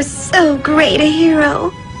reward for so great a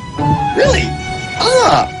hero. Really?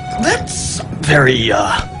 That's very,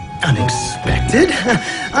 unexpected.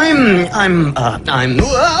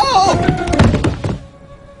 Whoa!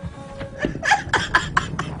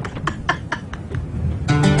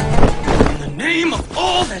 Name of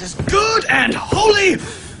all that is good and holy,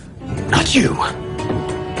 not you.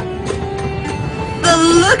 The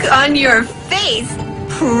look on your face,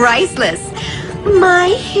 priceless. My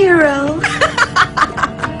hero.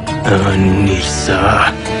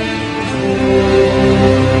 Anissa.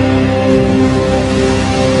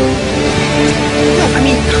 No, I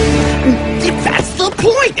mean, that's the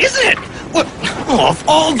point, isn't it? What? Of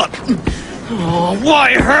all the... Oh,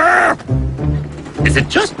 why her? Is it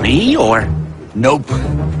just me, or...? Nope.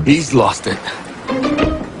 He's lost it.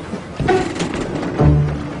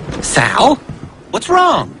 Sal? What's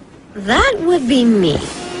wrong? That would be me.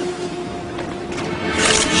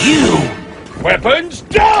 You! Weapons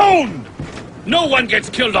down! No one gets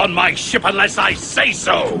killed on my ship unless I say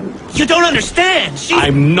so! You don't understand!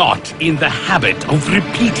 I'm not in the habit of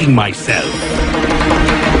repeating myself.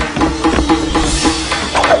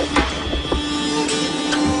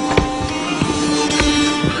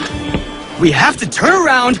 We have to turn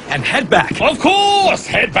around and head back. Of course!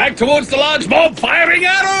 Head back towards the large mob firing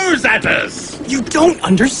arrows at us! You don't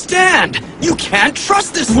understand! You can't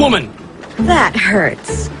trust this woman! That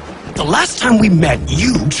hurts. The last time we met,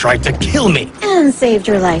 you tried to kill me. And saved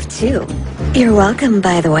your life, too. You're welcome,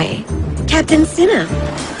 by the way. Captain Cinna.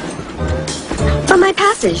 For my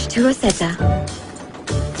passage to Rosetta.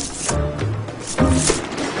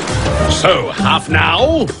 So, half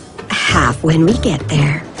now? Half when we get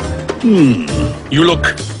there. You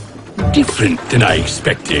look different than I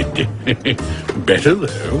expected. Better,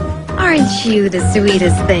 though. Aren't you the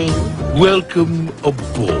sweetest thing? Welcome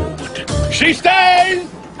aboard. She stays!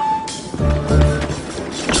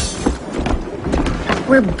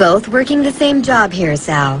 We're both working the same job here,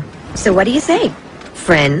 Sal. So what do you say?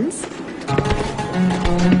 Friends?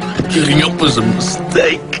 Getting up was a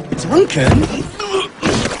mistake. Duncan?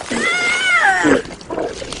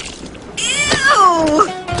 Ew!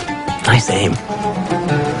 Nice aim.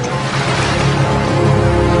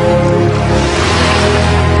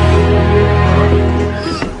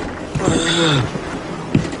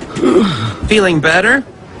 Feeling better?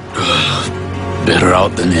 Better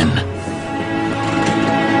out than in.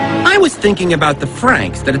 I was thinking about the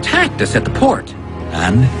Franks that attacked us at the port.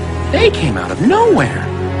 And? They came out of nowhere.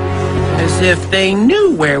 As if they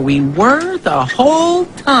knew where we were the whole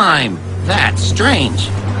time. That's strange,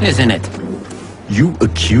 isn't it? You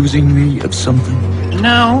accusing me of something?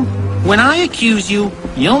 No. When I accuse you,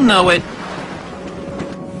 you'll know it.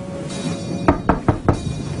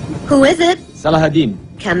 Who is it? Saladin.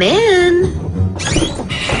 Come in.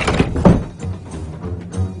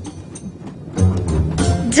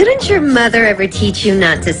 Didn't your mother ever teach you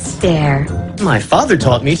not to stare? My father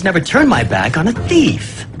taught me to never turn my back on a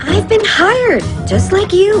thief. I've been hired, just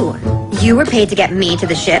like you. You were paid to get me to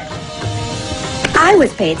the ship. I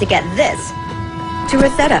was paid to get this to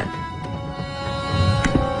Rosetta.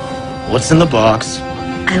 What's in the box?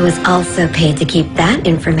 I was also paid to keep that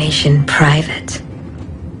information private.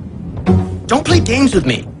 Don't play games with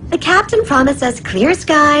me. The captain promised us clear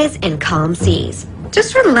skies and calm seas.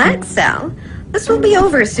 Just relax, Sal. This will be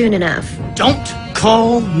over soon enough. Don't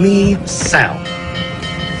call me Sal.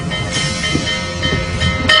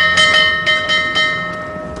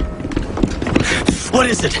 What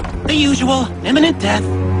is it? The usual, imminent death.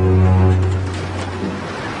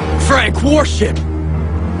 Frank warship.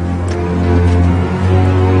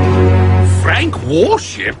 Frank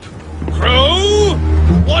warship? Crow?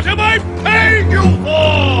 What am I paying you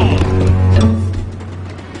for?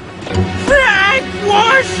 Frank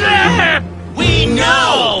warship! We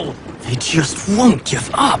know! They just won't give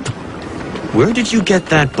up. Where did you get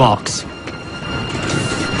that box?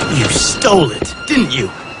 You stole it, didn't you?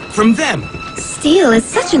 From them. Steal is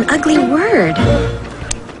such an ugly word.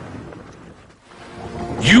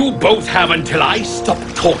 You both have until I stop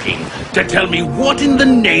talking to tell me what in the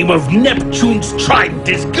name of Neptune's trident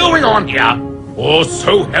is going on here. Or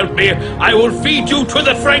so help me, I will feed you to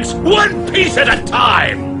the Franks one piece at a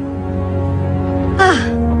time.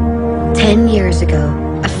 10 years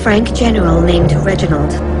ago, a Frank general named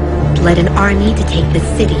Reginald led an army to take the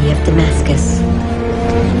city of Damascus.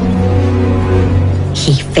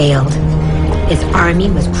 He failed. His army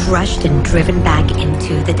was crushed and driven back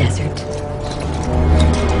into the desert.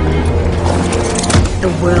 The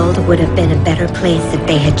world would have been a better place if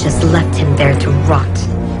they had just left him there to rot.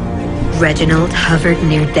 Reginald hovered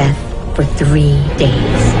near death for 3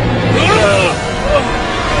 days.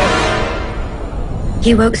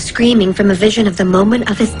 He woke screaming from a vision of the moment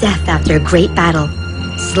of his death after a great battle,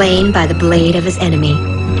 slain by the blade of his enemy,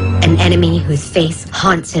 an enemy whose face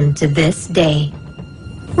haunts him to this day.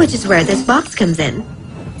 Which is where this box comes in.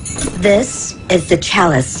 This is the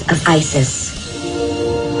chalice of Isis.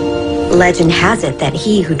 Legend has it that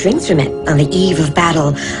he who drinks from it on the eve of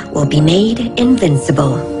battle will be made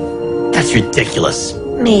invincible. That's ridiculous.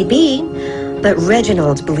 Maybe, but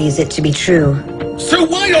Reginald believes it to be true. So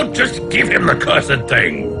why not just give him the cursed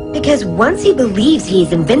thing? Because once he believes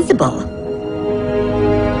he's invincible,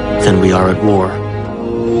 Then we are at war.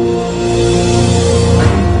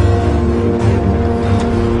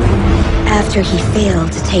 after he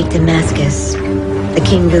failed to take Damascus, the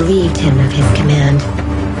king relieved him of his command.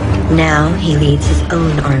 Now he leads his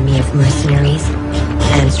own army of mercenaries,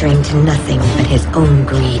 answering to nothing but his own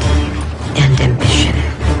greed and ambition.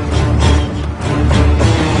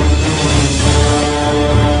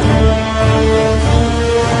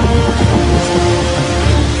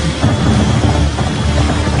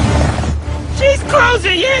 She's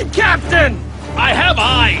closing in, Captain! I have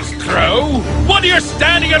eyes, Crow! What are you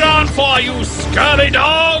standing around for, you scurry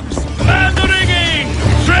dogs? Man the rigging!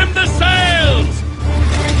 Trim the sails!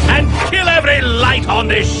 And kill every light on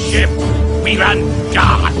this ship! We run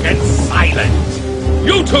dark and silent!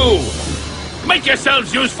 You two! Make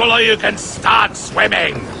yourselves useful or you can start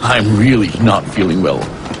swimming! I'm really not feeling well.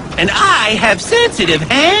 And I have sensitive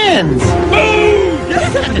hands!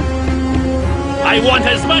 Move! I want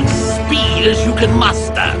as much speed as you can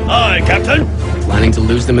muster. Aye, Captain. Planning to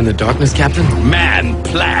lose them in the darkness, Captain? Man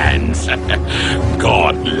plans.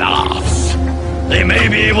 God laughs. They may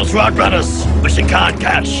be able to outrun us, but you can't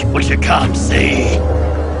catch what you can't see.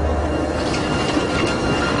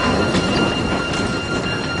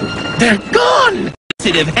 They're gone!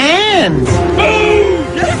 Sensitive hands!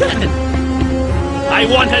 I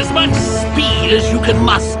want as much speed as you can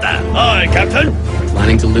muster. Aye, Captain.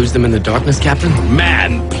 Planning to lose them in the darkness, Captain?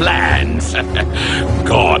 Man plans.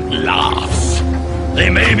 God laughs. They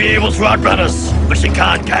may be able to outrun us, but you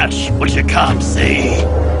can't catch what you can't see.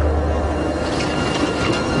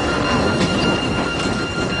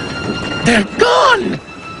 They're gone!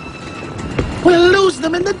 We'll lose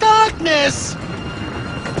them in the darkness!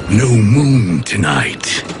 No moon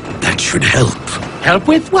tonight. That should help. Help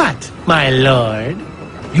with what, my lord?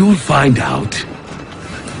 You'll find out.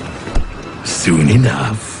 Soon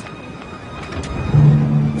enough.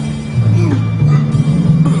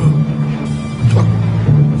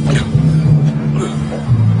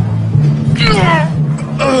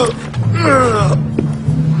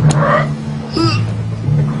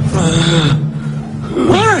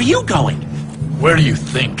 Where are you going? Where do you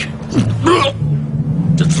think?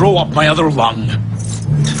 To throw up my other lung.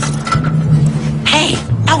 Hey,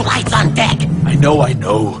 no lights on deck. I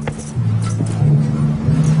know.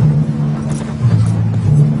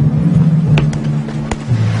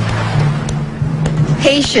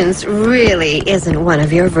 Patience really isn't one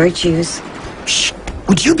of your virtues. Shh!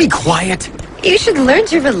 Would you be quiet? You should learn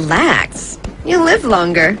to relax. You'll live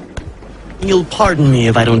longer. You'll pardon me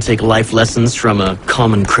if I don't take life lessons from a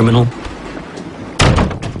common criminal.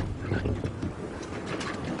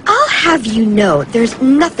 I'll have you know there's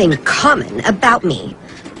nothing common about me.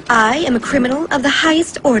 I am a criminal of the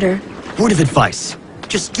highest order. Word of advice.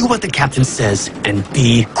 Just do what the captain says and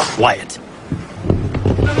be quiet.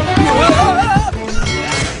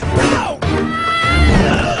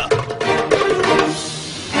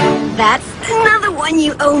 That's another one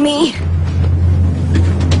you owe me.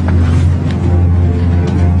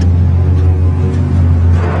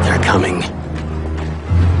 They're coming.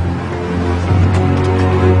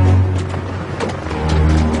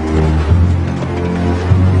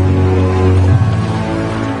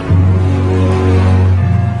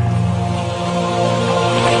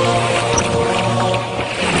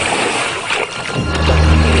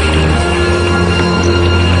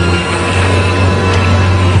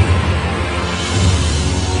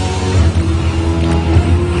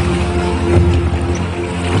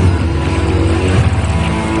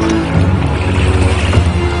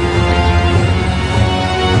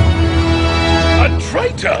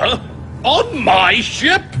 On my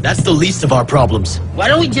ship? That's the least of our problems. Why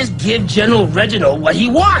don't we just give General Reginald what he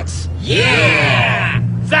wants? Yeah!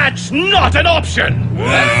 That's not an option!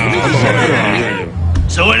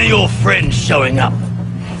 So when are your friends showing up?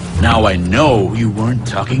 Now I know you weren't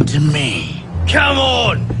talking to me. Come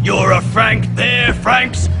on! You're a Frank there,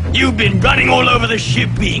 Franks. You've been running all over the ship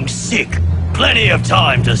being sick. Plenty of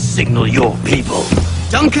time to signal your people.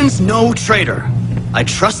 Duncan's no traitor. I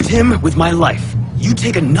trust him with my life. You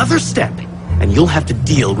take another step, and you'll have to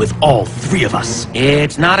deal with all three of us.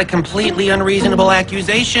 It's not a completely unreasonable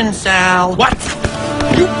accusation, Sal. What?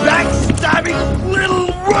 You backstabbing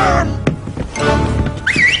little worm!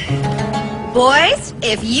 Boys,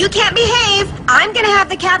 if you can't behave, I'm gonna have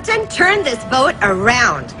the captain turn this boat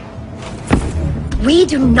around. We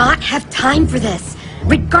do not have time for this.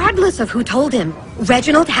 Regardless of who told him,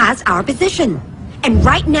 Reginald has our position. And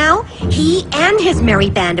right now, he and his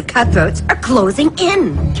merry band of cutthroats are closing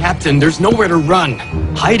in. Captain, there's nowhere to run.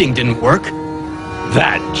 Hiding didn't work.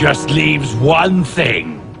 That just leaves one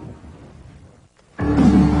thing.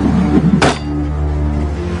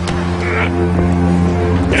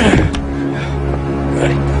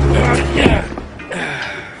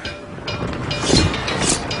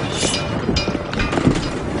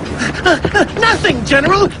 Nothing,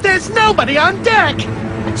 General! There's nobody on deck!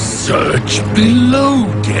 Search below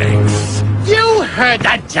decks. You heard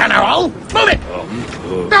that, General! Move it!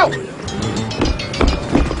 No!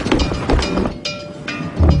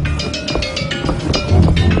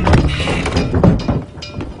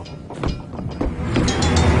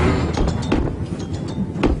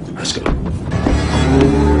 Let's go.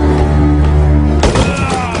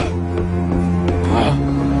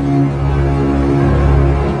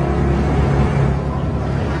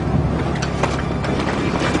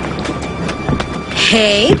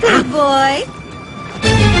 Hey, big boy.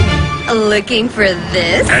 Looking for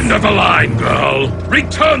this? End of the line, girl.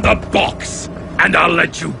 Return the box, and I'll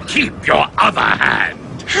let you keep your other hand.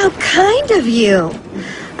 How kind of you.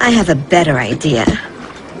 I have a better idea.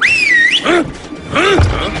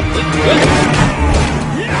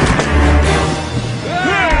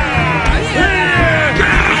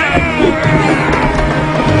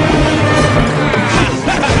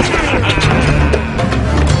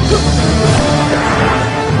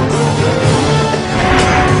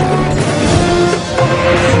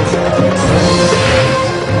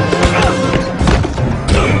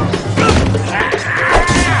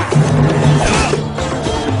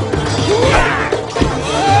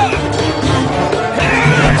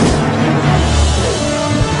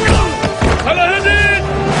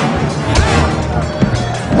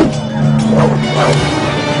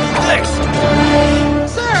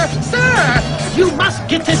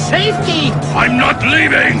 I'm not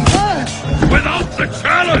leaving without the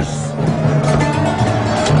chalice!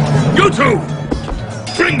 You two!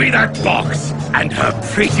 Bring me that box and her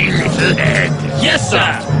pretty little head. Yes, sir!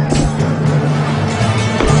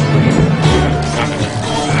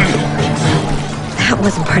 That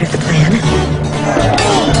wasn't part of the plan.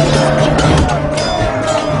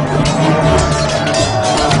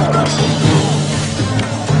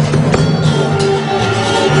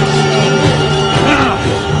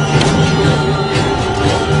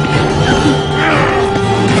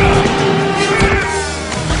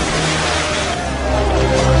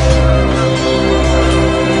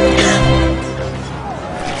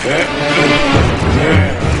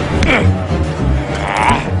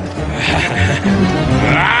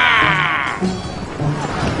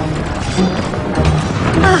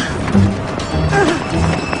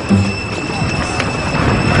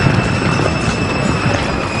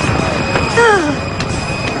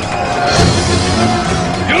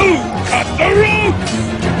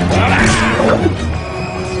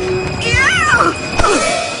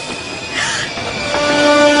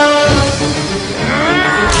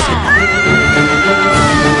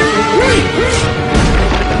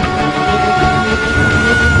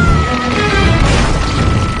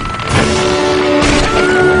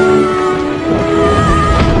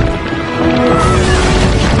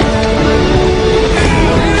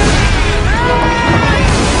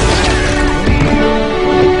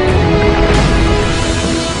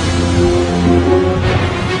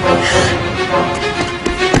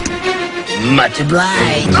 Much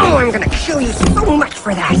obliged. Oh, I'm gonna kill you so much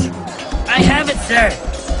for that. I have it, sir.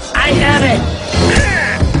 I have it.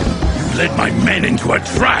 You led my men into a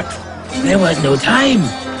trap. There was no time.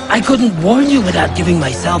 I couldn't warn you without giving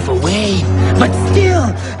myself away. But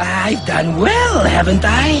still, I've done well, haven't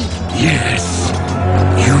I? Yes,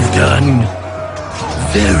 you've done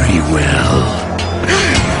very well.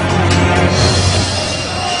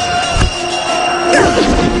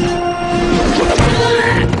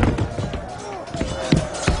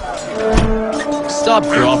 Stop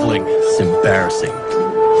groveling. It's embarrassing.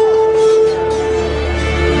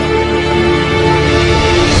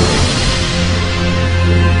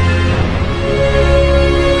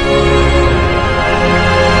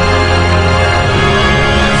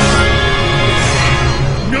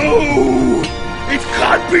 No! It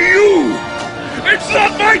can't be you! It's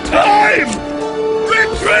not my time!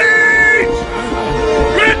 Retreat!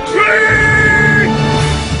 Retreat!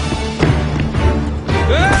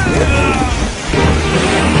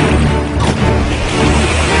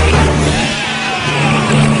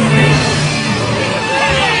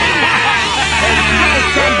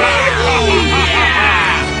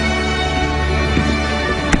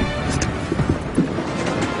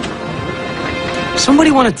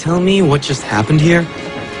 Somebody want to tell me what just happened here?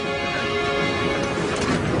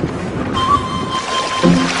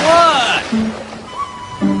 What?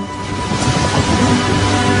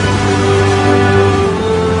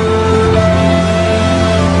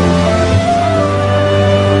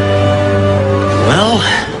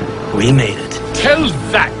 Well, we made it. Tell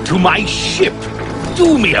that to my ship.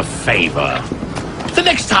 Do me a favor. The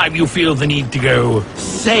next time you feel the need to go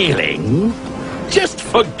sailing, just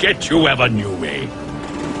forget you ever knew me.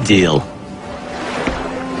 Deal.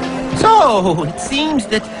 So, it seems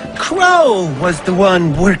that Crow was the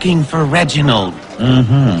one working for Reginald.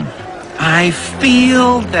 I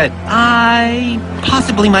feel that I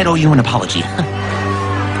possibly might owe you an apology.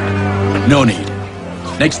 No need.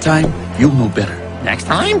 Next time, you'll know better. Next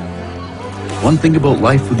time? One thing about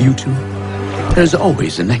life with you two, there's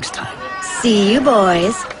always a next time. See you,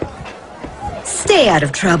 boys. Stay out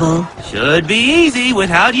of trouble. Should be easy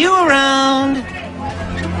without you around.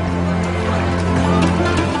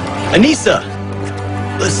 Anissa!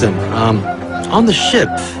 Listen, on the ship,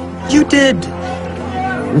 you did...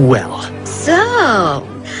 well. So,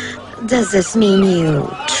 does this mean you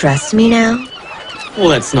trust me now?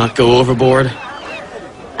 Let's not go overboard.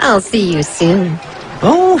 I'll see you soon.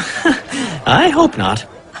 Oh, I hope not.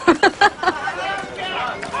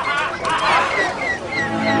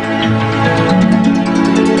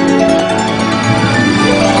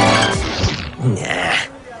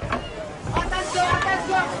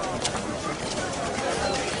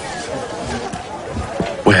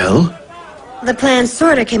 Well? The plan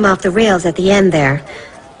sorta came off the rails at the end there.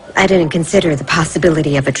 I didn't consider the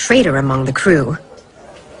possibility of a traitor among the crew.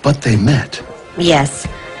 But they met. Yes,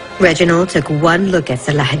 Reginald took one look at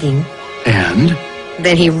Saladin. And?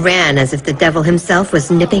 Then he ran as if the devil himself was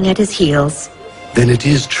nipping at his heels. Then it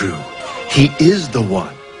is true. He is the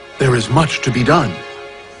one. There is much to be done.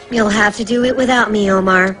 You'll have to do it without me,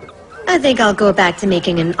 Omar. I think I'll go back to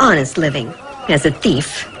making an honest living. as a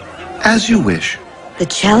thief. As you wish. The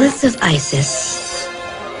chalice of Isis.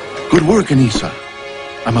 Good work, Anissa.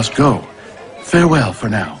 I must go. Farewell for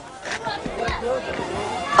now.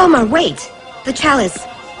 Omar, wait! The chalice.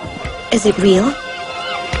 Is it real?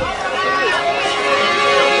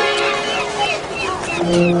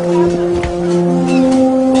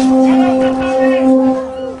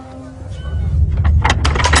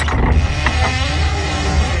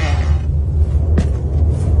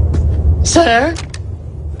 Sir?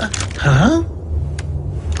 Huh?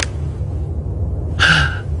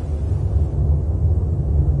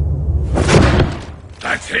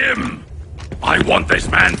 That's him! I want this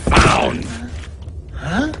man found!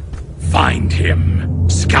 Huh? Find him.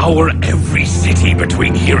 Scour every city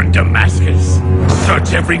between here and Damascus.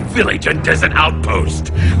 Search every village and desert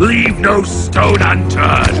outpost. Leave no stone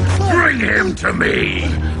unturned. Bring him to me,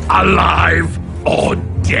 alive or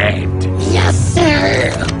dead. Yes,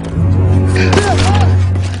 sir!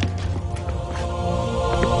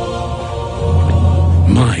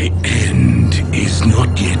 My end is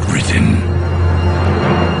not yet written.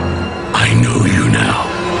 I know you now.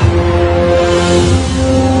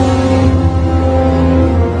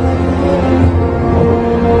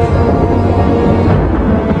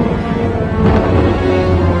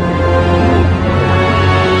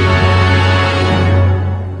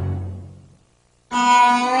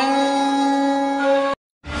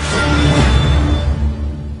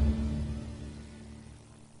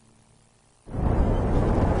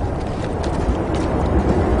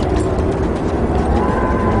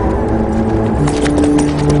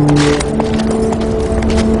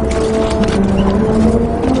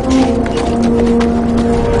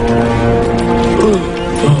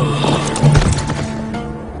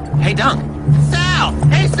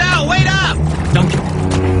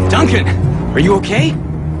 Are you okay?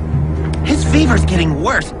 His fever's getting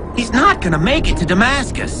worse. He's not gonna make it to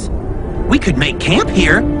Damascus. We could make camp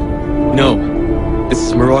here. No. This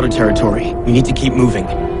is Marauder territory. We need to keep moving.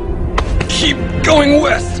 Keep going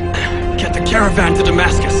west! Get the caravan to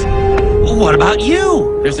Damascus. What about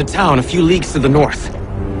you? There's a town a few leagues to the north.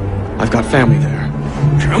 I've got family there.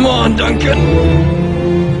 Come on, Duncan!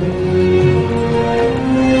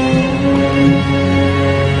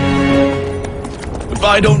 If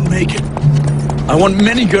I don't make it, I want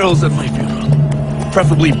many girls at my funeral.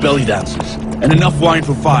 Preferably belly dancers. And enough wine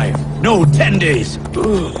for 5. No, 10 days.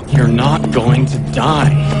 Ugh. You're not going to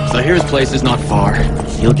die. Zahir's place is not far.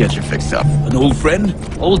 He'll get you fixed up. An old friend?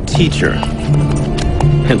 Old teacher.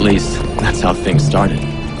 At least, that's how things started.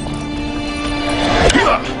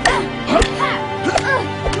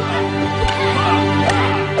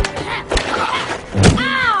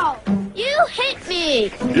 Ow! You hit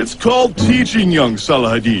me! It's called teaching, young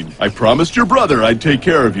Saladin. I promised your brother I'd take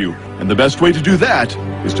care of you. And the best way to do that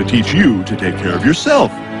is to teach you to take care of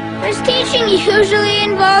yourself. Does teaching usually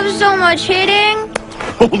involve so much hitting?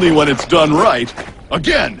 Only when it's done right.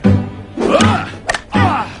 Again!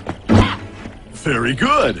 Very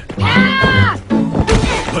good.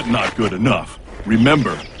 But not good enough.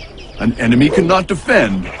 Remember, an enemy cannot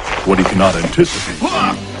defend what he cannot anticipate.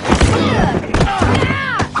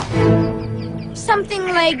 Something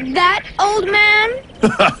like that, old man?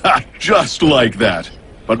 Just like that.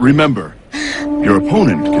 But remember, your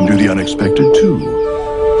opponent can do the unexpected too.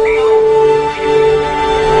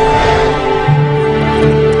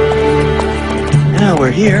 Now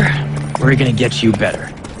we're here. We're gonna get you better.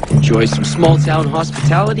 Enjoy some small-town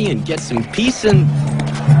hospitality and get some peace and...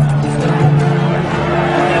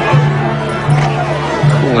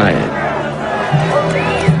 quiet.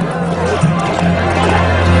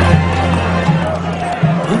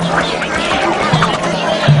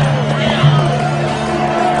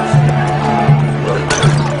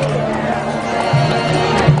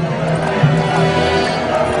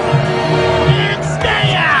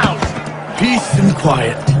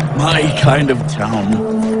 Quiet. My kind of town.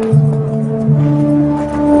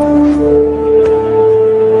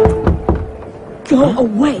 Go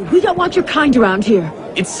away. We don't want your kind around here.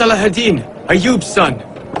 It's Saladin, Ayub's son.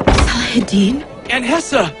 Saladin? And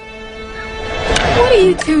Hessa! What are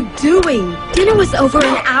you two doing? Dinner was over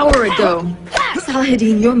an hour ago.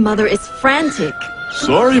 Saladin, your mother is frantic.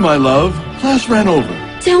 Sorry, my love. Class ran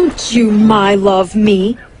over. Don't you my love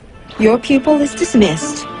me. Your pupil is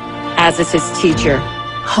dismissed. As is his teacher.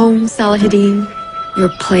 Home, Saladin. Your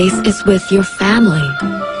place is with your family.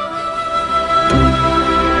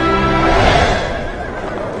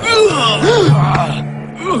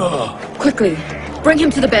 Quickly, bring him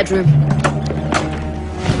to the bedroom.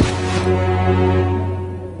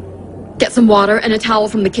 Get some water and a towel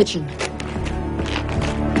from the kitchen.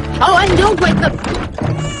 Oh, and don't wake the...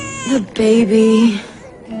 The baby.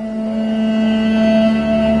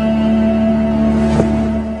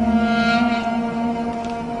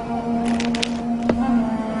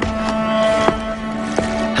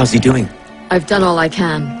 How's he doing? I've done all I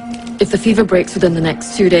can. If the fever breaks within the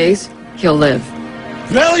next 2 days, he'll live.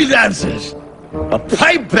 Belly dances, a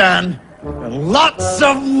pipe band, and lots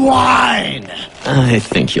of wine. I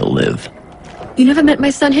think he'll live. You never met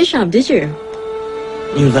my son Hisham, did you?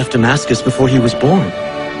 You left Damascus before he was born.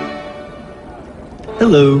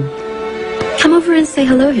 Hello. Come over and say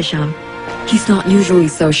hello, Hisham. He's not usually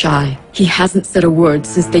so shy. He hasn't said a word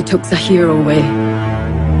since they took Zahir away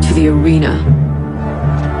to the arena.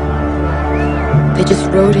 They just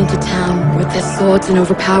rode into town with their swords and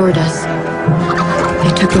overpowered us.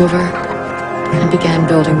 They took over and began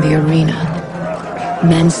building the arena.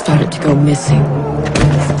 Men started to go missing.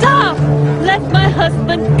 Stop! Let my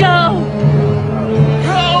husband go!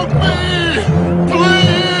 Help me!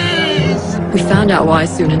 Please! We found out why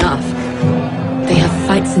soon enough. They have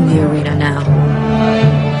fights in the arena now.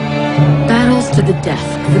 Battles to the death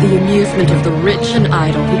for the amusement of the rich and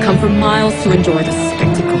idle who come for miles to enjoy the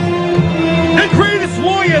spectacle. The greatest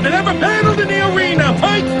warrior that ever battled in the arena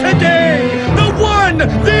fights today! The one,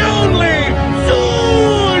 the only,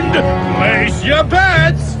 Zund! Place your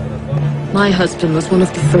bets! My husband was one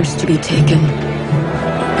of the first to be taken.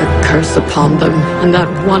 A curse upon them and that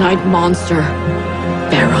one-eyed monster,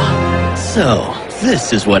 Baron. So,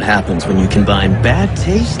 this is what happens when you combine bad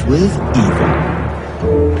taste with evil.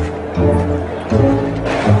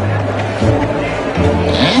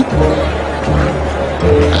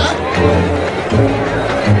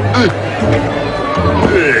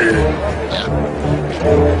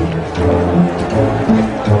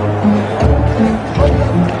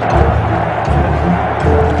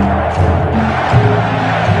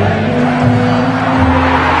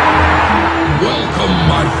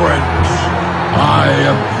 I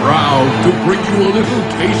am proud to bring you a little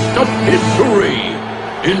taste of history.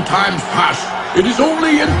 In times past, it is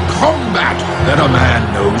only in combat that a man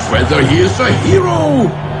knows whether he is a hero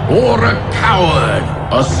or a coward,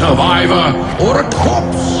 a survivor or a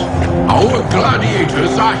corpse. Our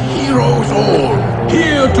gladiators are heroes all,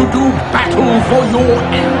 here to do battle for your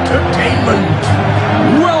entertainment.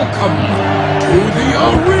 Welcome to the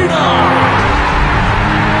arena!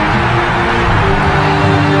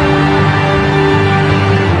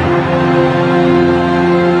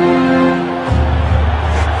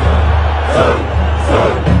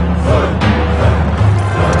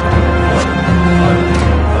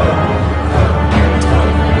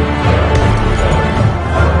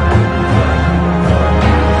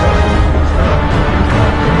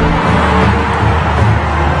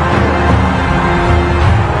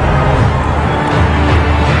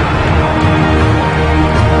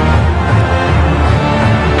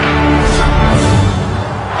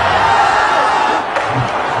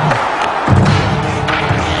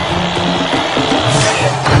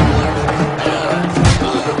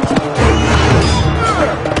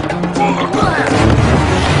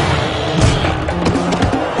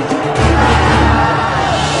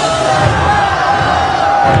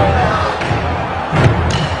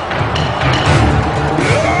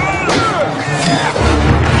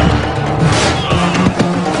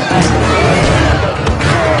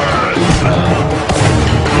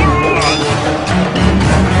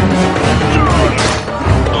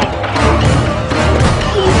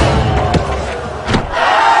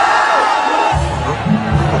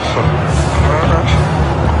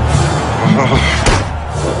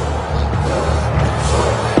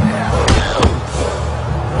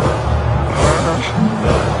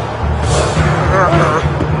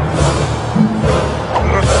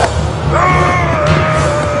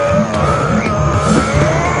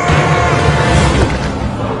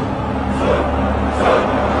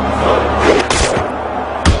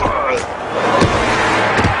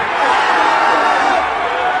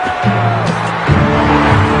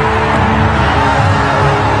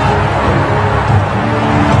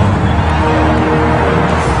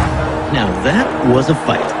 Was a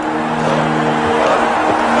fight.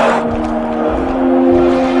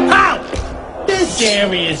 How? This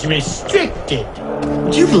area is restricted.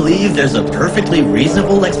 Would you believe there's a perfectly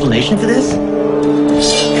reasonable explanation for this?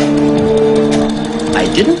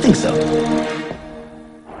 I didn't think so.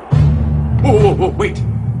 Oh, wait.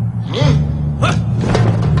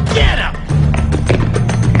 Get him!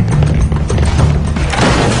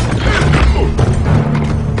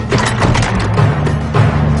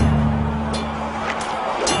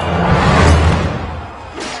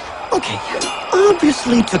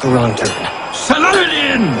 Obviously took a wrong turn.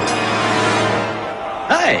 Saladin!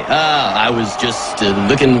 Hi! Hey, I was just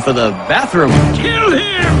looking for the bathroom. Kill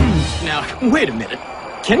him! Now, wait a minute.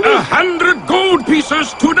 Can we... 100 gold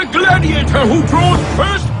pieces to the gladiator who draws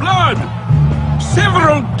first blood!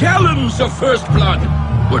 Several gallons of first blood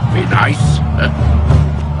would be nice.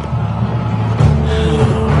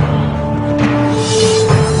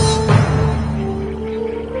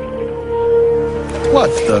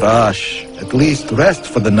 What's the rush? At least rest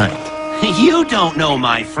for the night. You don't know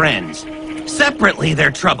my friends. Separately,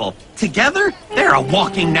 they're trouble. Together, they're a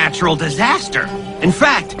walking natural disaster. In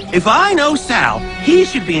fact, if I know Sal, he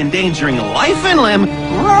should be endangering life and limb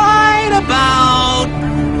right about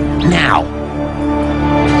now.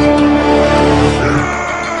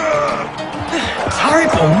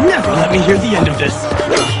 Tarek will never let me hear the end of this.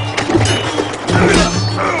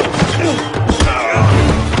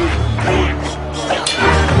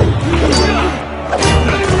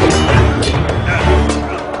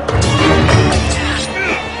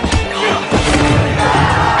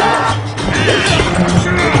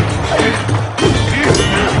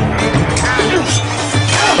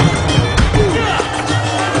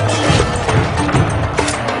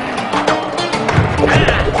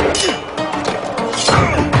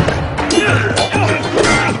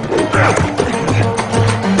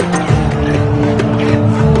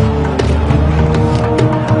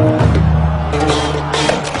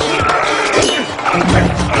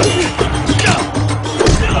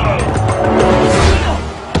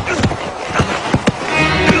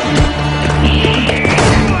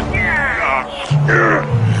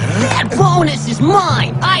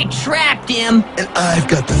 Mine! I trapped him! And I've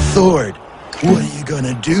got the sword. What are you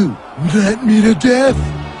gonna do? Let me to death?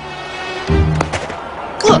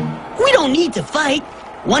 Look, we don't need to fight.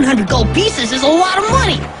 100 gold pieces is a lot of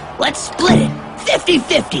money. Let's split it.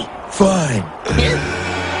 50-50. Fine.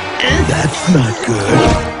 That's not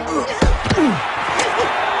good.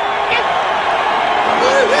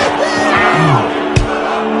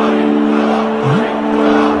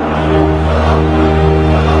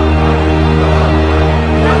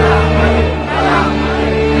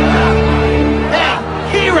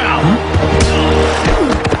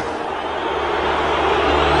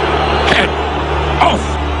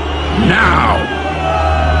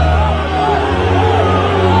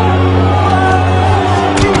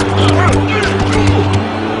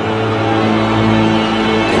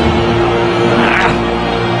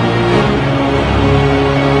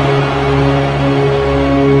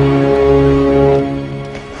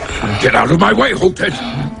 Get out of my way, Hothead!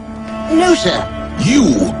 No, sir.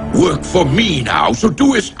 You work for me now, so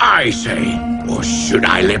do as I say. Or should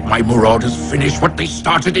I let my marauders finish what they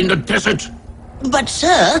started in the desert? But,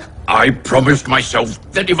 sir... I promised myself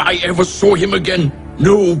that if I ever saw him again,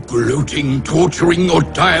 no gloating, torturing, or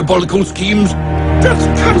diabolical schemes. Just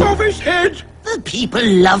cut off his head! The people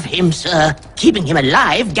love him, sir. Keeping him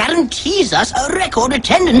alive guarantees us a record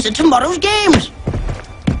attendance at tomorrow's games.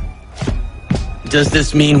 Does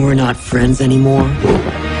this mean we're not friends anymore?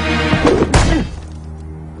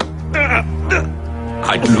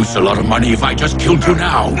 I'd lose a lot of money if I just killed you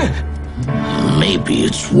now. Maybe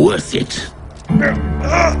it's worth it.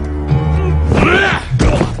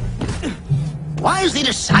 Why is he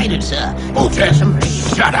decided, sir? Hothead,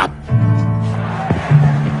 shut up!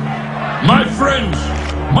 My friends!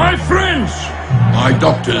 My friends! My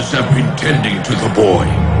doctors have been tending to the boy.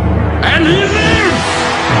 And he lives!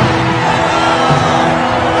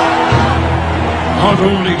 Not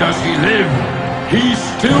only does he live, he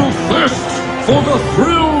still thirsts for the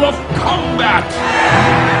thrill of combat!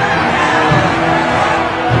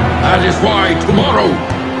 That is why tomorrow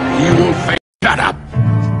he will face... Shut up!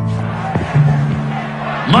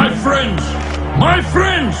 My friends! My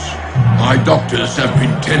friends! My doctors have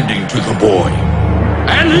been tending to the boy.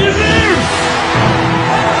 And he lives!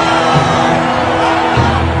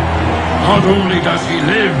 Not only does he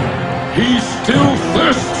live, he still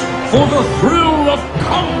thirsts for the thrill of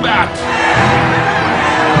combat!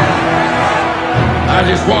 That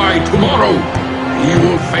is why tomorrow he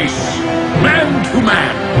will face man to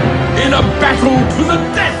man in a battle to the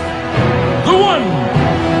death! The one,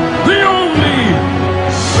 the only,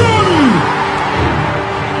 Zun!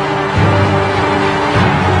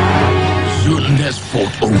 Zun has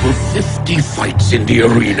fought over 50 fights in the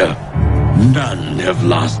arena. None have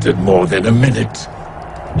lasted more than a minute.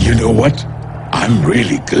 You know what? I'm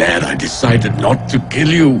really glad I decided not to kill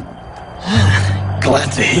you. Glad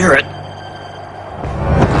to hear it.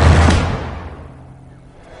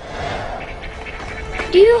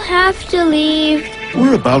 Do you have to leave?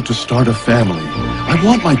 We're about to start a family. I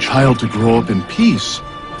want my child to grow up in peace.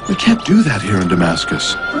 We can't do that here in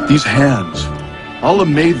Damascus. These hands, Allah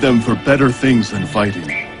made them for better things than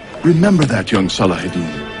fighting. Remember that, young Saladin.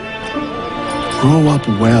 Grow up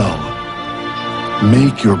well.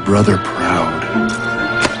 Make your brother proud.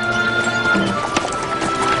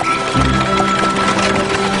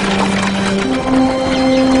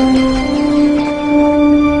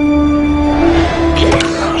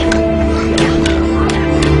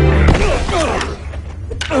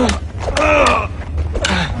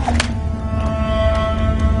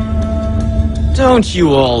 Don't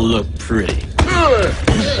you all look pretty?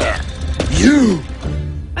 You!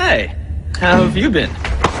 Hey, how have you been?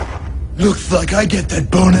 Looks like I get that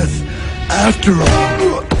bonus after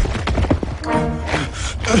all.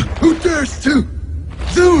 Who dares to?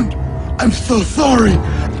 Zune! I'm so sorry.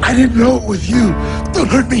 I didn't know it was you. Don't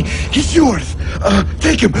hurt me. He's yours.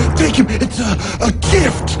 Take him. Take him. It's a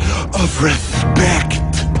gift of respect.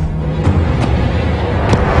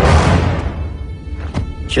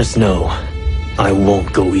 Just know, I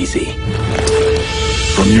won't go easy.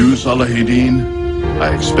 From you, Saladin,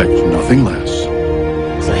 I expect nothing less.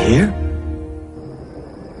 Zahir?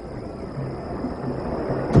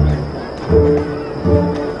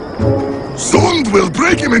 Sund will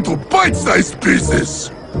break him into bite-sized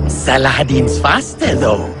pieces. Saladin's faster,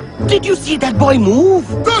 though. Did you see that boy move?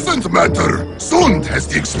 Doesn't matter. Sund has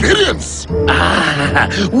the experience. Ah,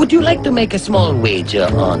 would you like to make a small wager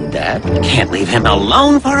on that? Can't leave him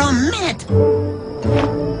alone for a minute.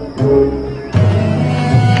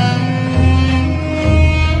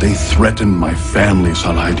 They threatened my family,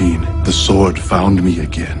 Saladin. The sword found me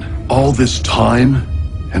again. All this time,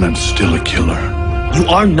 and I'm still a killer. You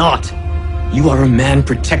are not. You are a man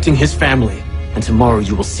protecting his family. And tomorrow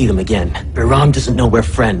you will see them again. Bahram doesn't know we're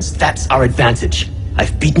friends. That's our advantage.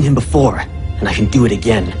 I've beaten him before, and I can do it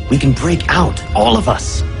again. We can break out, all of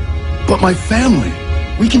us. But my family...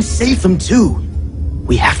 We can save them too.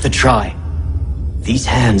 We have to try. These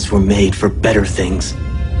hands were made for better things.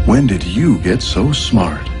 When did you get so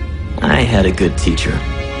smart? I had a good teacher.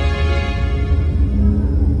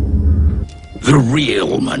 The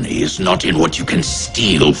real money is not in what you can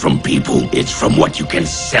steal from people. It's from what you can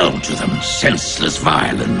sell to them. Senseless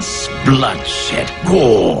violence, bloodshed,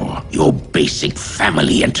 gore. Your basic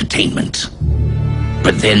family entertainment.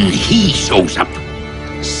 But then he shows up.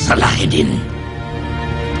 Saladin.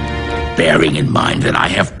 Bearing in mind that I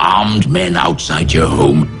have armed men outside your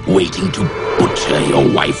home, waiting to butcher your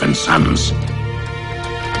wife and sons.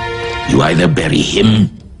 You either bury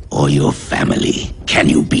him or your family. Can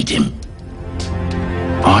you beat him?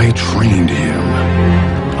 I trained him.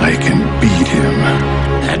 I can beat him.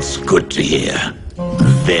 That's good to hear.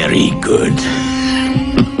 Very good.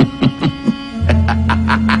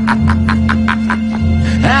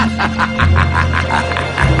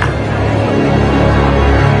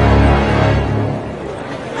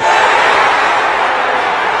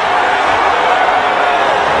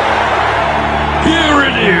 Here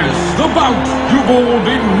it is, the bout you've all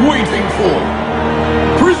been waiting for.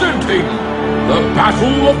 Presenting the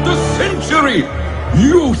battle of the century!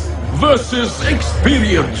 Youth versus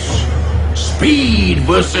experience. Speed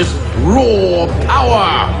versus raw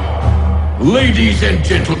power. Ladies and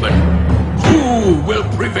gentlemen, who will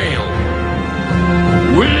prevail?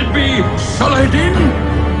 Will it be Saladin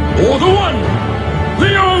or the one,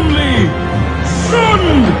 the only,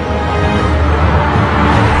 Sund?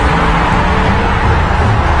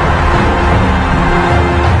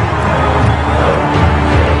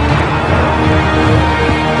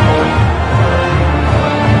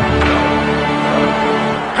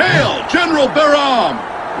 General Bahram,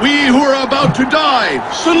 we who are about to die,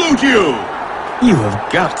 salute you! You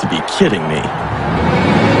have got to be kidding me.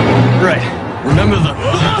 Right, remember the...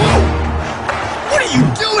 What are you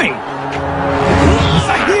doing?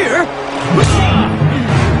 Zahir?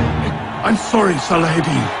 I'm sorry,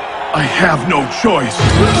 Saladin. I have no choice.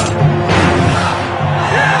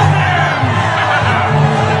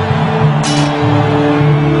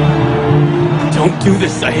 Don't do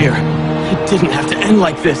this, Zahir. It didn't have to end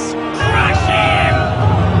like this.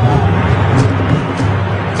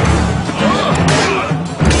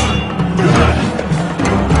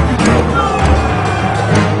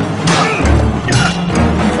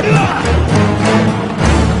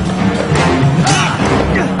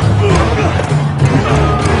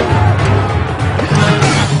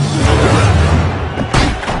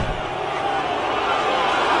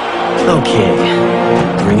 Okay,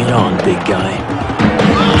 bring it on, big guy.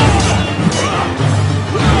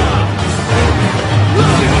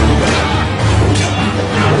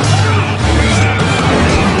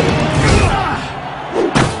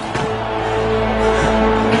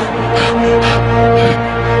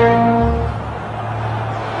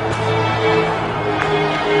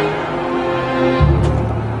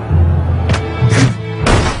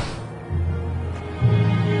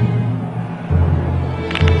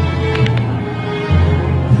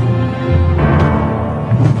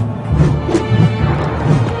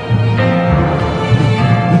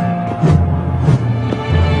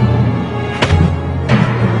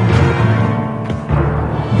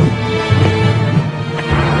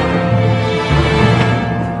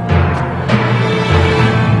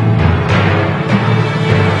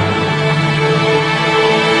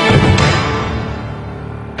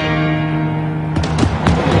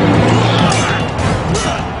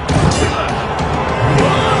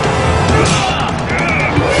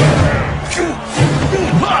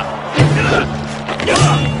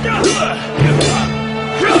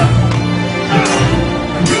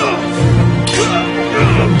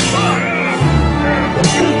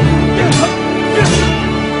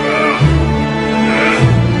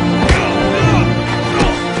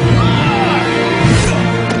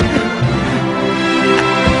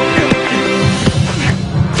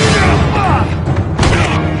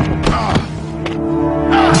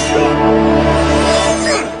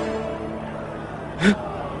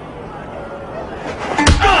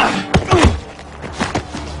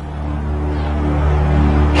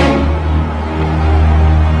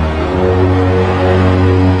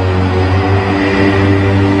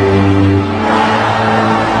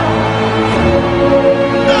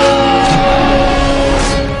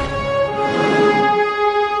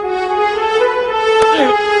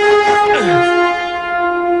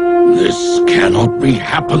 Be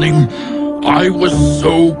happening. I was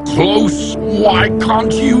so close. Why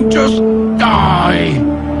can't you just die?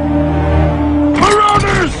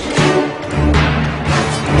 Marauders!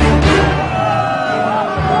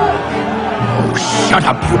 Oh, shut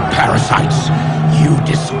up, you parasites. You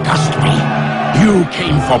disgust me. You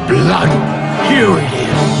came for blood. Here it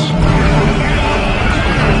is.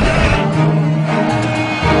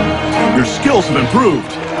 Your skills have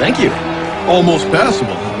improved. Thank you. Almost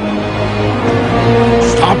passable.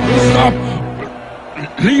 Stop! Stop!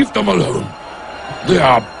 Leave them alone. They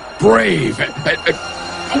are brave and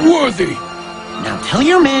worthy. Now tell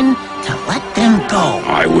your men to let them go.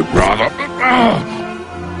 I would rather...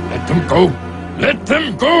 let them go. Let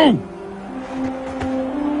them go!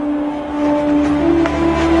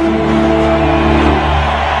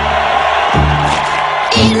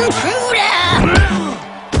 Intruder!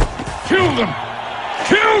 Kill them!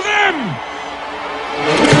 Kill them!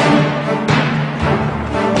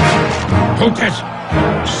 Hotez,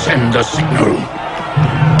 send a signal.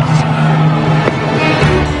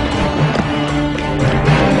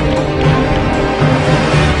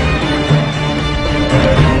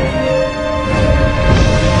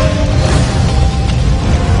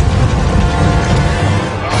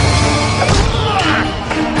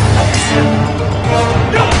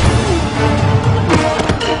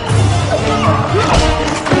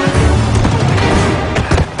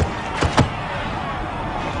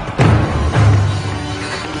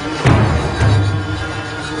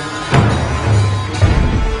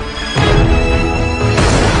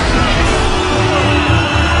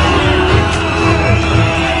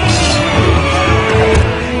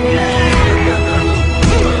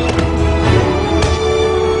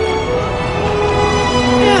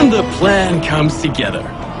 Plan comes together.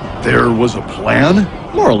 There was a plan?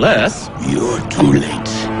 More or less. You're too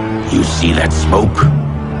late. You see that smoke?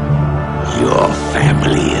 Your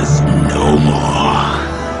family is no more.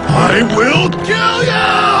 I will kill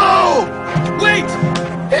you! Wait!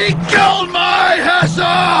 He killed my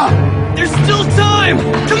Hessa! There's still time!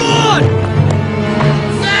 Come on!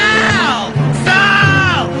 Sal!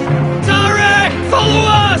 Sal! Tarek! Follow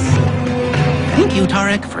us! Thank you,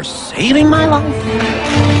 Tarek, for saving my life.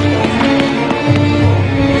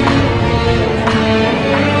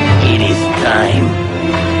 It is time.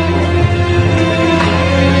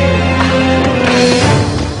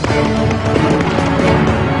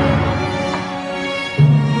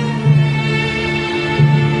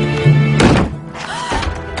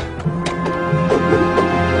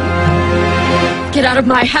 Get out of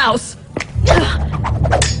my house!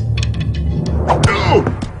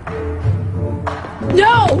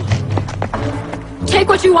 No! Take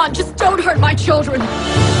what you want, just don't hurt my children!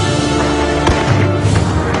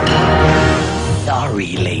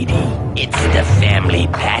 Sorry, lady. It's the family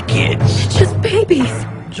package. Just babies.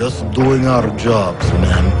 Just doing our jobs,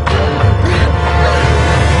 ma'am.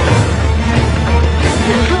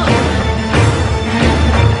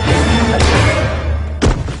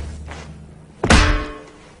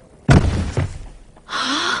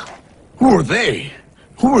 Who are they?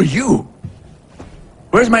 Who are you?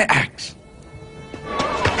 Where's my axe?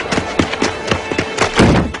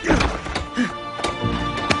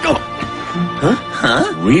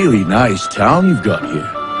 Huh? Really nice town you've got here.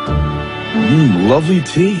 Lovely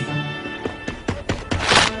tea.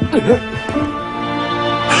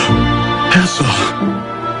 Hessa,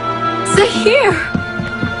 Zahir!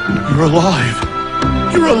 you're alive.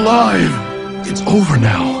 You're alive. It's over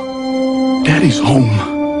now. Daddy's home.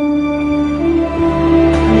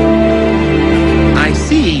 I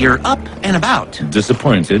see you're up and about.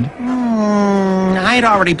 Disappointed? I'd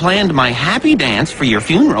already planned my happy dance for your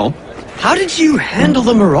funeral. How did you handle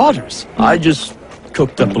the marauders? I just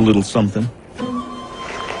cooked up a little something.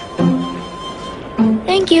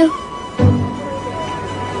 Thank you.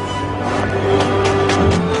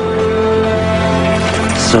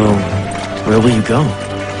 So, where will you go?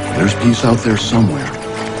 There's peace out there somewhere.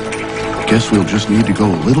 Guess we'll just need to go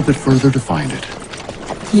a little bit further to find it.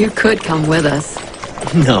 You could come with us.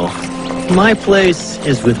 No. My place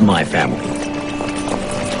is with my family.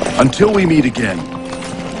 Until we meet again.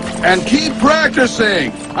 And keep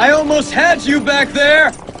practicing! I almost had you back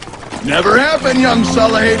there! Never happened, young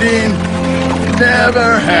Saladin.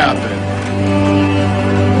 Never happened.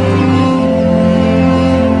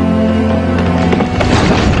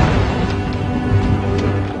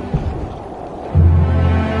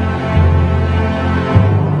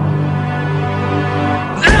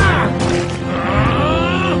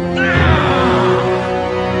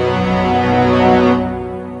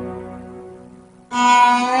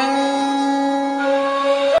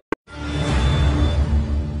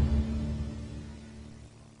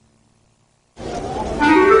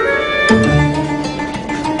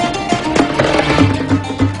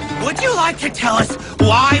 To tell us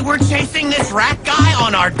why we're chasing this rat guy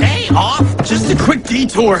on our day off? Just a quick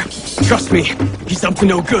detour. Trust me, he's up to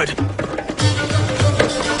no good.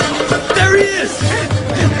 There he is!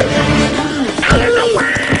 Out of the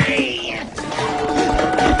way!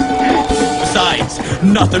 Besides,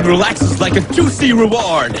 nothing relaxes like a juicy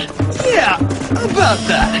reward. Yeah, about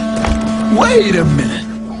that. Wait a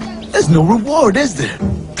minute. There's no reward, is there?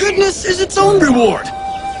 Goodness is its own reward.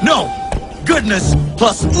 No. Goodness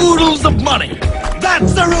plus oodles of money.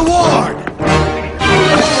 That's the reward!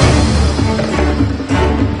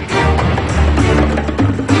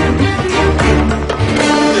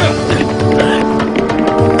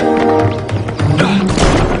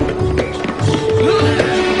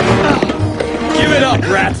 Give it up,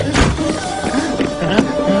 rat.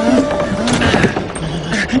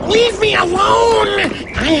 Leave me alone!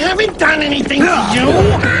 I haven't done anything to you!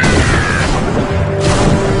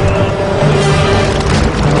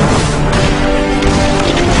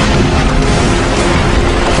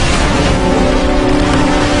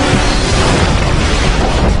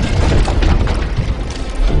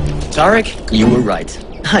 Tarek, you were right.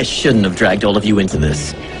 I shouldn't have dragged all of you into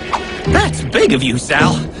this. That's big of you,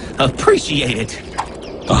 Sal. Appreciate it.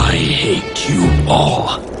 I hate you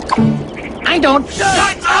all. I don't...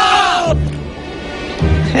 Shut up!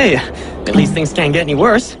 Hey, at least things can't get any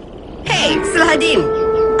worse. Hey, Saladin,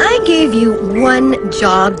 I gave you one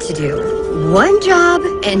job to do. One job,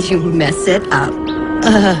 and you mess it up.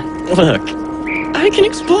 Look, I can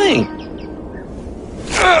explain.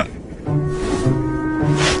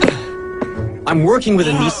 I'm working with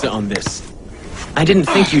Anissa on this. I didn't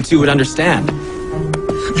think you two would understand.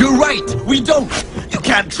 You're right, we don't. You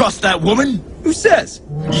can't trust that woman. Who says?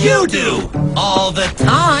 You do! All the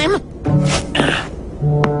time!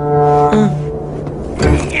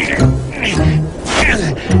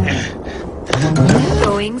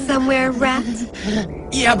 Going somewhere, rat?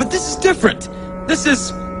 Yeah, but this is different. This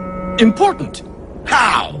is important.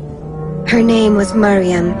 How? Her name was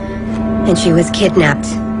Mariam, and she was kidnapped.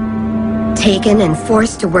 Taken and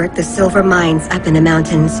forced to work the silver mines up in the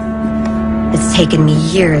mountains. It's taken me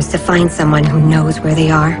years to find someone who knows where they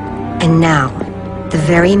are. And now, the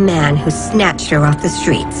very man who snatched her off the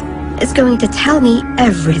streets is going to tell me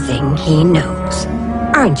everything he knows.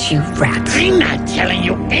 Aren't you, rat? I'm not telling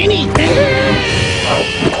you anything!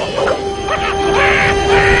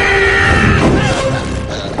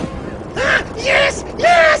 Yes!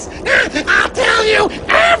 Yes! I'll tell you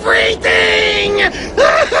everything!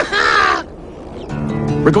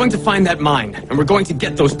 We're going to find that mine, and we're going to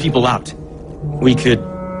get those people out. We could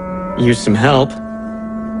use some help.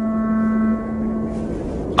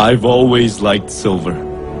 I've always liked silver.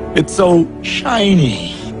 It's so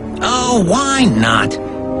shiny. Oh, why not?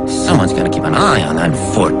 Someone's gonna keep an eye on that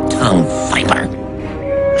fork-tongued viper.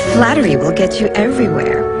 Flattery will get you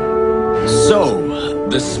everywhere. So,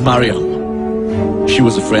 this Mariam, she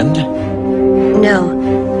was a friend?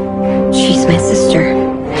 No, she's my sister.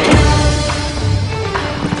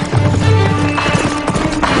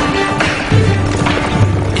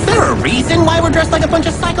 Is there a reason why we're dressed like a bunch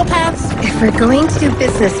of psychopaths? If we're going to do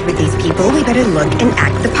business with these people, we better look and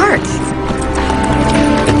act the part.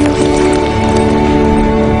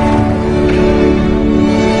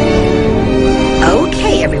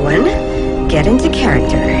 Okay, everyone. Get into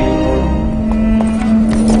character.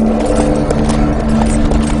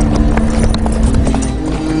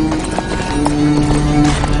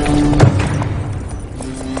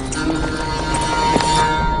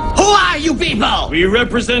 Who are you people? We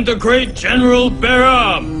represent the great General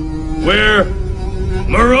Behram. We're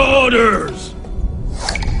marauders.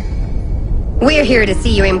 We're here to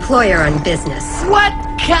see your employer on business. What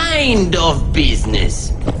kind of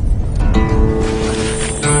business?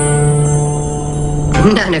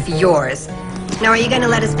 None of yours. Now, are you gonna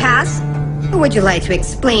let us pass? Or would you like to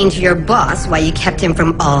explain to your boss why you kept him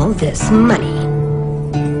from all this money?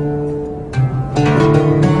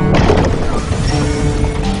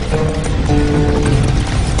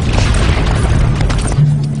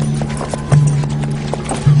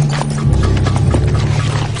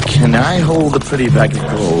 Can I hold the pretty bag of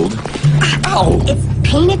gold? Ow! It's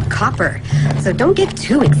painted copper, so don't get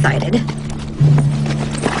too excited.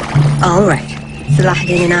 All right.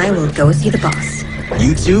 Saladin and I will go see the boss.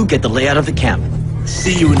 You two get the layout of the camp.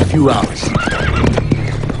 See you in a few hours.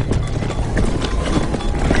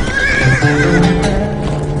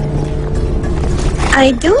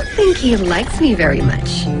 I don't think he likes me very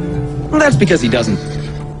much. Well, that's because he doesn't.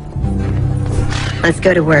 Let's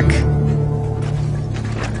go to work.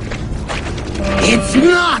 It's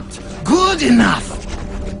not good enough.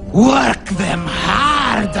 Work them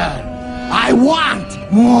harder. I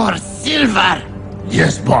want more silver.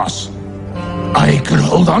 Yes, boss. I could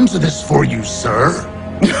hold on to this for you, sir.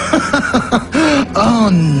 Oh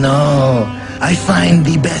no. I find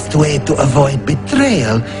the best way to avoid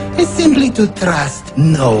betrayal is simply to trust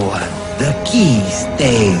no one. The key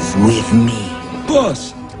stays with me.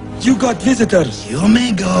 Boss, you got visitors. You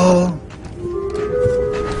may go.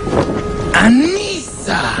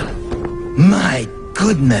 Anissa! My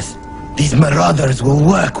goodness, these marauders will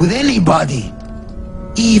work with anybody.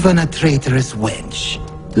 Even a traitorous wench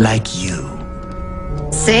like you.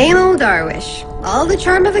 Same old Darwish. All the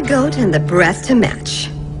charm of a goat and the breath to match.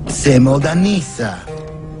 Same old Anissa.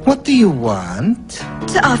 What do you want?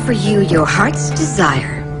 To offer you your heart's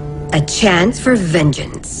desire. A chance for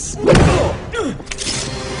vengeance.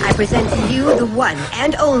 I present to you the one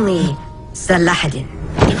and only Saladin.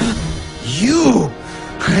 You!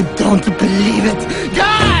 I don't believe it!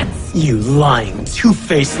 Gods! You lying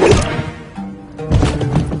two-faced...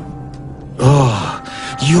 Oh,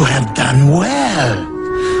 you have done well.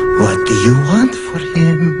 What do you want for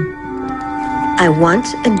him? I want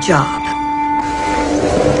a job.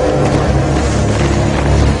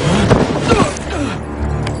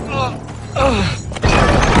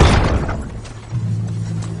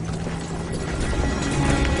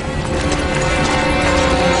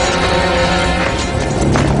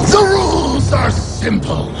 The rules are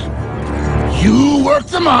simple. You work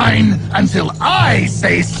the mine until I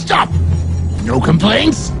say stop. No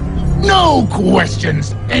complaints, no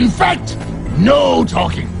questions. In fact, no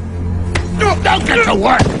talking. Now get to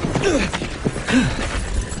work!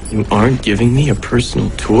 You aren't giving me a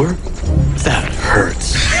personal tour? That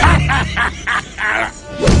hurts.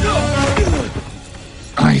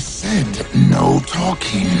 I said no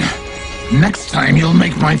talking. Next time you'll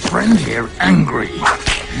make my friend here angry.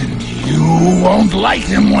 And you won't like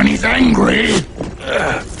him when he's angry.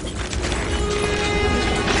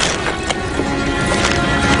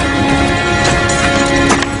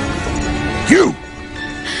 You!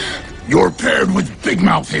 You're paired with Big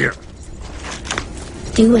Mouth here.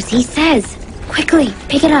 Do as he says. Quickly,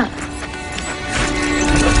 pick it up.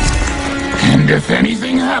 And if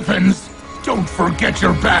anything happens, don't forget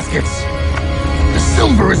your baskets. The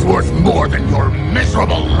silver is worth more than your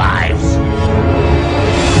miserable lives.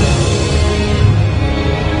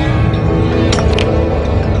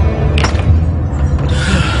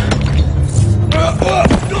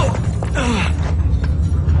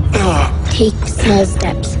 Take small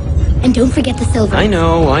steps. And don't forget the silver. I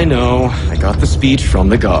know. I got the speech from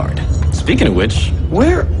the guard. Speaking of which,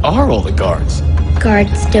 where are all the guards?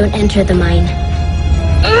 Guards don't enter the mine.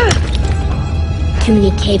 Too many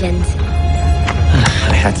cave-ins.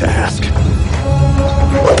 I had to ask.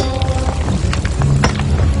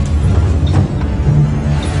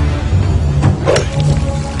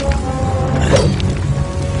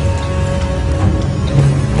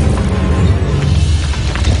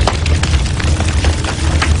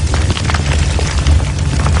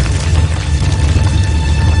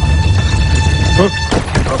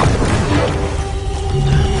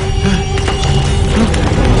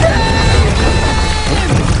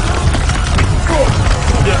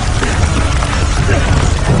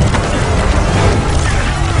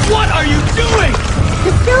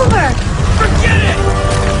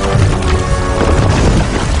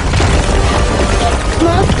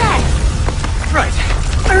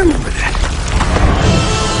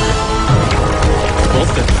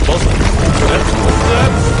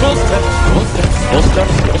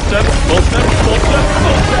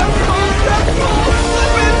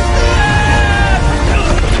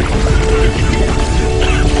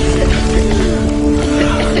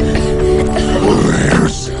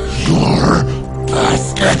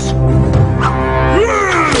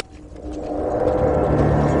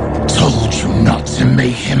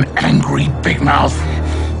 him, angry big mouth.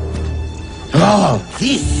 Oh,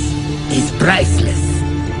 this is priceless.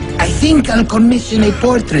 I think I'll commission a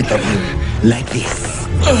portrait of you, like this.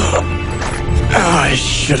 I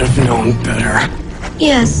should have known better.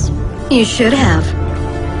 Yes, you should have.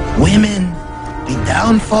 Women, the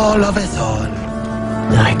downfall of us all.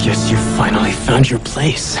 I guess you finally found your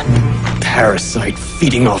place. Parasite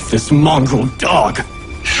feeding off this mongrel dog.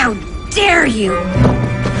 How dare you!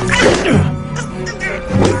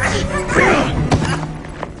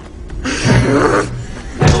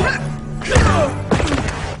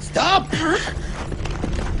 Stop!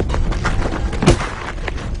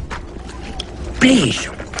 Please,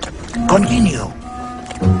 continue.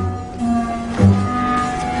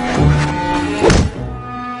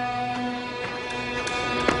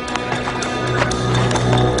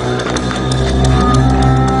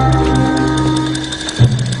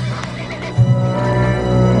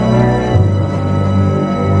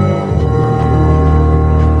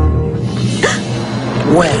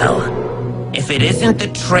 Well, if it isn't the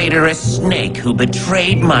traitorous snake who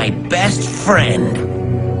betrayed my best friend.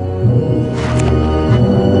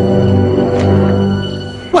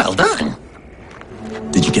 Well done.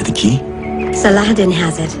 Did you get the key? Saladin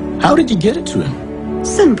has it. How did you get it to him?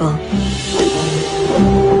 Simple.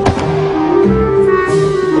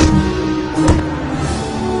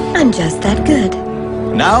 I'm just that good.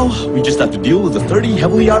 Now, we just have to deal with the 30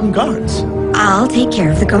 heavily armed guards. I'll take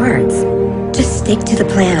care of the guards. Just stick to the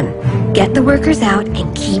plan. Get the workers out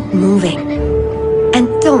and keep moving. And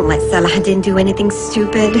don't let Saladin do anything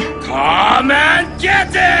stupid. Come and get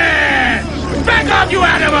it! Back off, you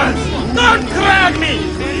animals! Don't crowd me!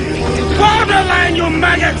 Hold the line, you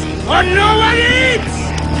maggots, or no one eats!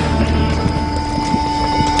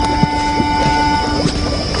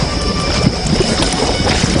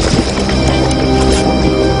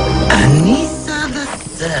 Anissa the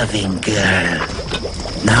serving girl.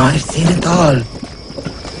 Now I've seen it all.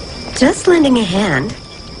 Just lending a hand.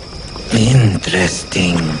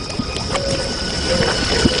 Interesting.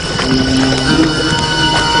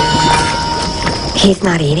 He's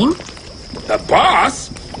not eating? The boss?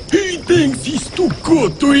 He thinks he's too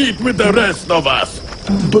good to eat with the rest of us.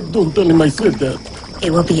 But don't tell him I said that.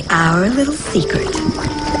 It will be our little secret.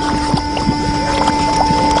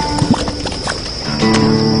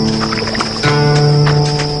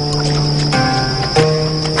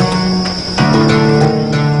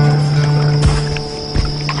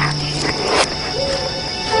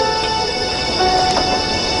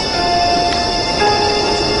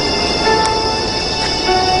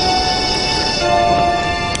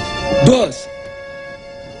 Boss!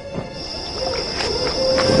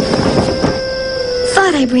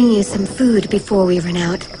 Thought I'd bring you some food before we run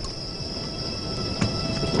out.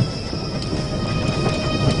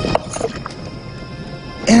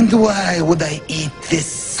 And why would I eat this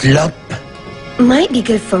slop? Might be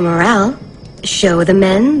good for morale. Show the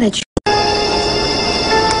men that you...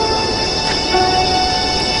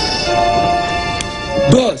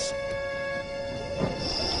 Boss!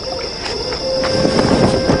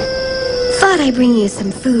 Thought I'd bring you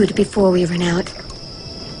some food before we run out.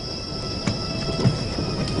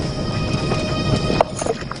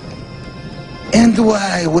 And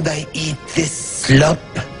why would I eat this slop?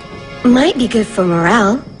 Might be good for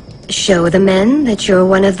morale. Show the men that you're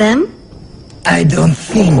one of them. I don't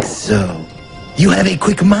think so. You have a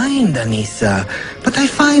quick mind, Anissa, but I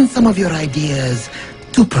find some of your ideas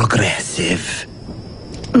too progressive.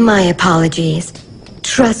 My apologies.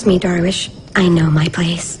 Trust me, Darwish. I know my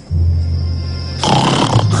place.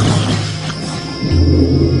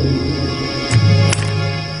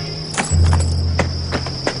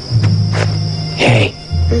 Hey.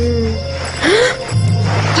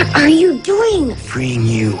 What are you doing? Freeing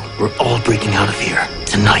you. We're all breaking out of here.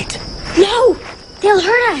 Tonight. No! They'll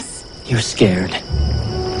hurt us! You're scared.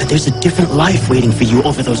 But there's a different life waiting for you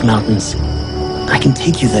over those mountains. I can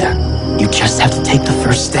take you there. You just have to take the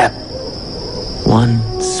first step. One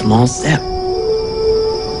small step.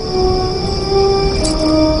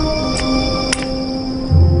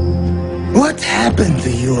 What happened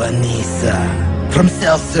to you, Anissa? From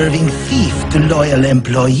self-serving thief to loyal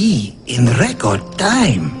employee in record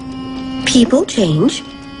time. People change.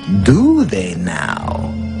 Do they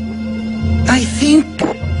now? I think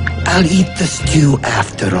I'll eat the stew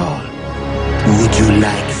after all. Would you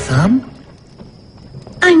like some?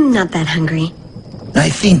 I'm not that hungry. I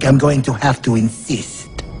think I'm going to have to insist.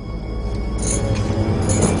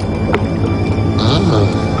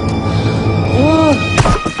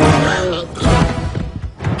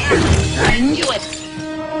 I knew it!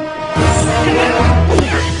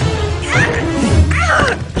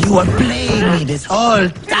 You You were playing me this whole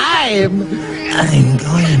time. I'm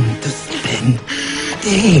going to spend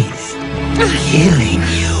days killing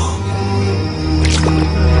you.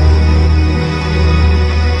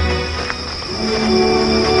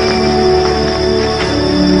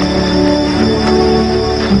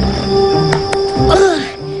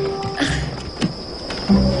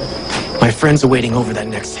 My friends are waiting over that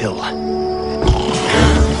next hill.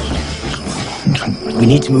 We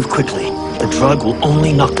need to move quickly. The drug will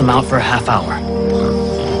only knock them out for a half hour.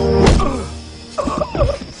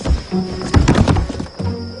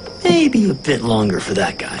 Maybe a bit longer for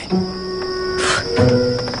that guy.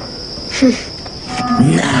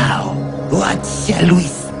 Now, what shall we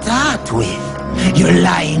start with? Your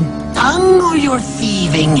lying tongue or your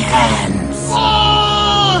thieving hands?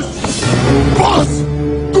 Boss! Boss!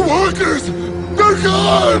 The workers! They're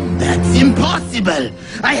gone! That's impossible!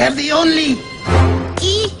 I have the only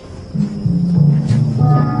key.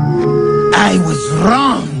 I was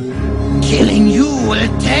wrong. Killing you will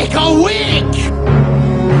take a week.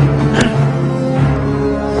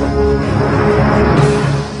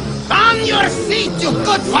 On your feet, you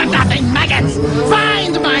good-for-nothing maggots!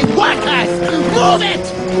 Find my workers! Move it!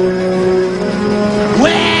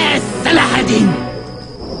 Where's Saladin?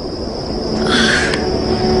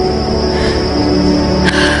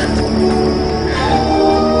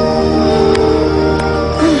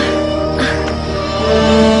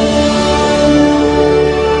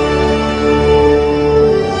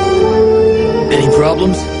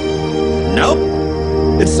 Problems? Nope.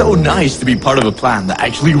 It's so nice to be part of a plan that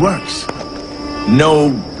actually works.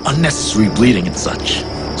 No unnecessary bleeding and such.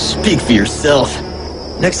 Speak for yourself.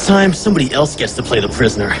 Next time, somebody else gets to play the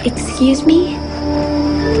prisoner. Excuse me?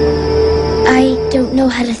 I don't know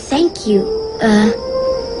how to thank you.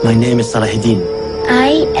 My name is Saladin.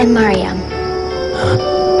 I am Mariam.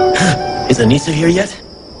 Is Anissa here yet?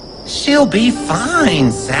 She'll be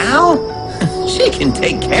fine, Sal. She can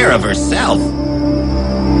take care of herself.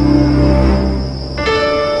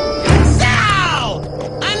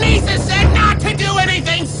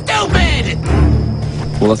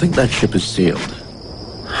 Well, I think that ship is sealed.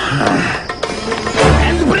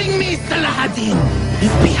 And bring me Saladin!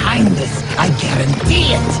 He's behind this, I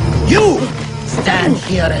guarantee it! You! Stand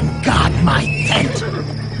here and guard my tent!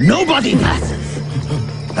 Nobody passes!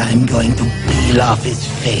 I'm going to peel off his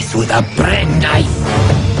face with a bread knife!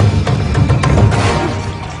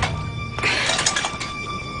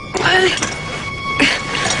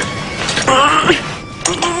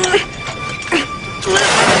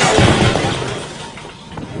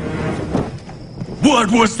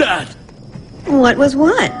 What was that? What was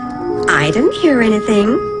what? I didn't hear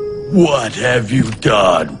anything. What have you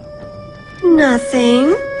done?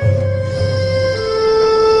 Nothing.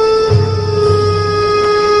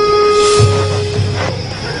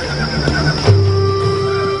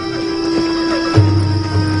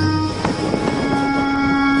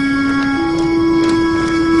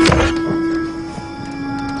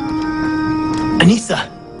 Anissa!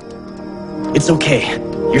 It's okay.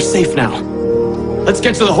 You're safe now. Let's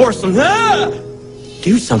get to the horse and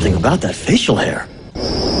do something about that facial hair.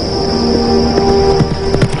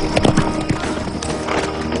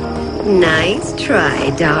 Nice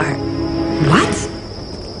try, Dar. What?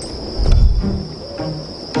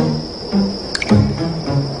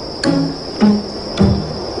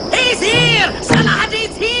 He's here!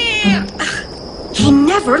 Saladin's here! He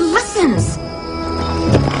never listens.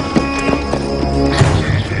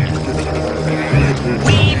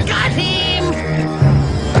 We've got him!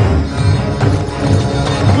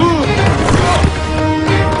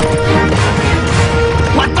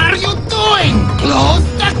 What are you doing? Close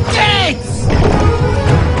the gates!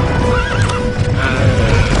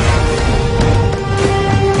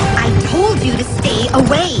 I told you to stay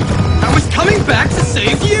away. I was coming back to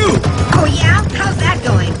save you! Oh yeah? How's that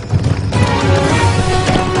going?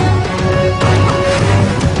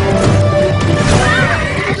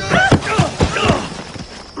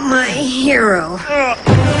 My hero.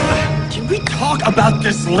 Can we talk about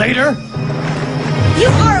this later? You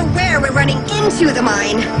are aware we're running into the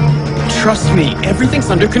mine. Trust me, everything's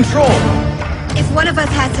under control. If one of us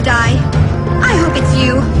has to die, I hope it's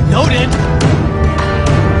you. Noted.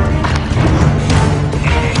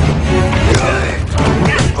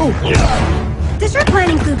 Does your plan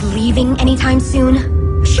include leaving anytime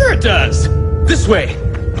soon? Sure it does. This way.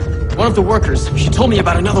 One of the workers, she told me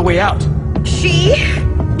about another way out. She?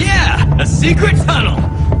 Yeah, a secret tunnel.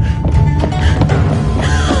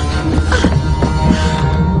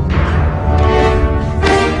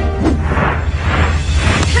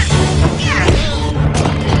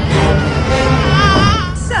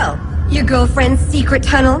 So, your girlfriend's secret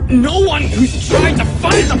tunnel? No one who's trying to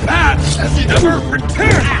find the path has ever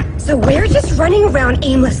returned! So we're just running around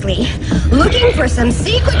aimlessly, looking for some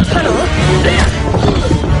secret tunnel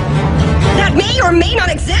that may or may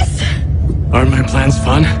not exist? Aren't my plans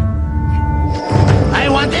fun? I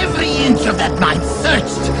want every inch of that mine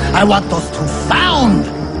searched. I want those two found.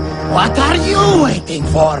 What are you waiting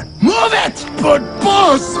for? Move it! But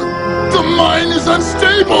boss, the mine is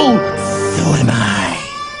unstable. So am I.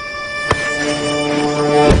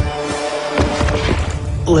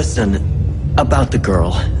 Listen, about the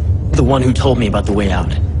girl. The one who told me about the way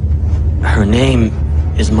out. Her name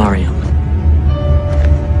is Mariam.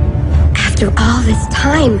 After all this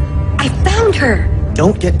time, I found her.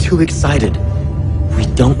 Don't get too excited. We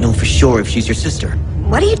don't know for sure if she's your sister.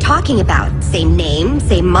 What are you talking about? Same name,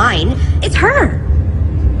 same mine. It's her.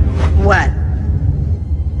 What?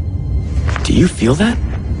 Do you feel that?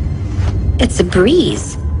 It's a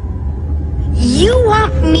breeze. You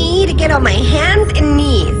want me to get on my hands and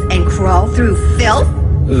knees and crawl through filth?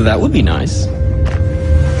 That would be nice.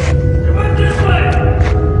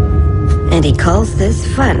 And he calls this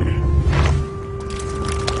fun.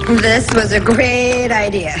 This was a great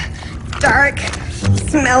idea. Dark,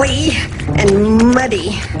 smelly, and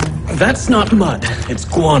muddy. That's not mud. It's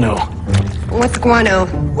guano. What's guano?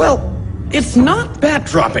 Well, it's not bat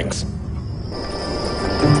droppings.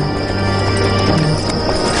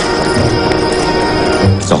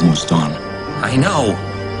 It's almost dawn. I know.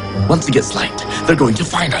 Once it gets light, they're going to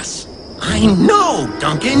find us. I know,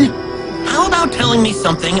 Duncan. How about telling me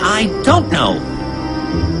something I don't know?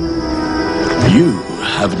 You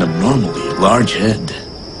have an abnormally large head.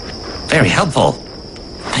 Very helpful.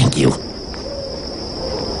 Thank you.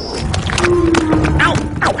 Ow!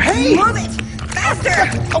 Ow! Hey! Move it! Faster!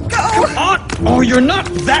 Oh, go! Come on! Oh, you're not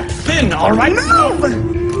that thin, all right?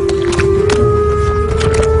 Move!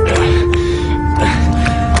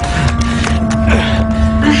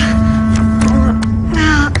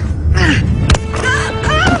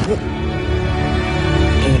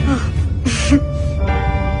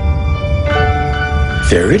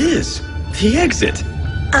 There it is. The exit.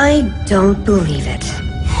 I don't believe it.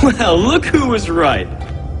 Well, look who was right.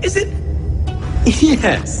 Is it?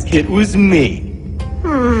 Yes, it was me.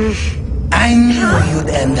 I knew you'd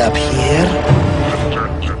end up here.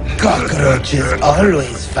 Cockroaches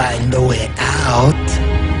always find a way out.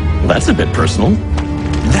 That's a bit personal.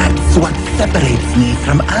 That's what separates me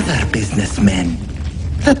from other businessmen.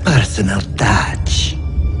 The personal touch.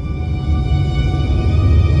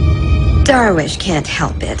 Darwish can't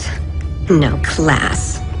help it. No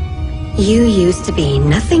class. You used to be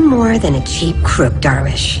nothing more than a cheap crook,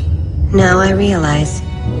 Darwish. Now I realize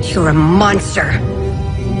you're a monster.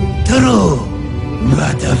 True,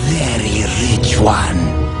 but a very rich one.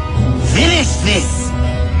 Finish this!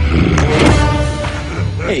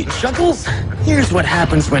 Hey, Chuckles, here's what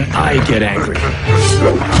happens when I get angry.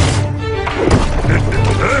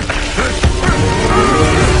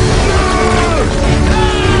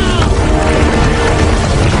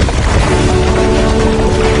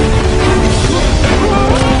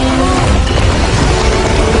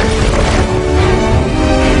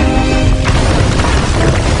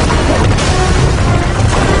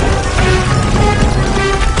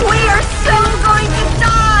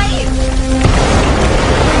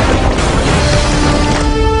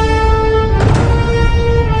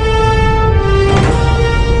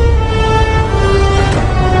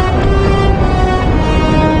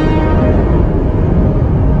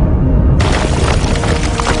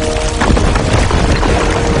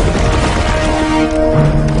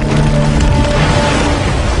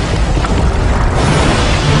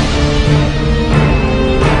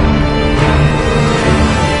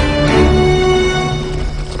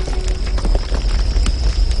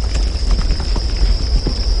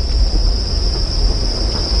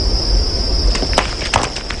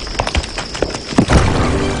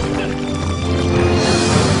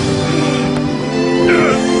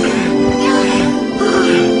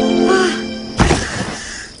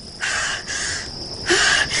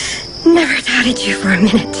 Never doubted you for a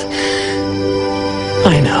minute.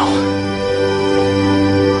 I know.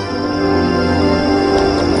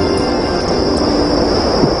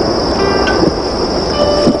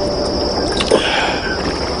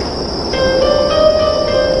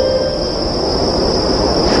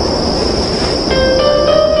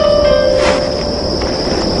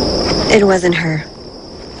 It wasn't her.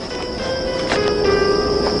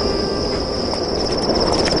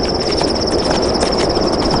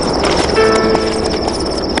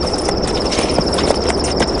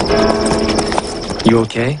 You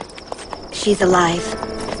okay? She's alive.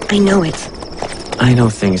 I know it. I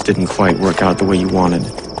know things didn't quite work out the way you wanted,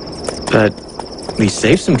 but we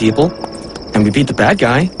saved some people, and we beat the bad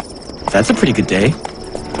guy. That's a pretty good day.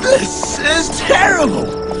 This is terrible!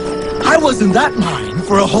 I was in that mine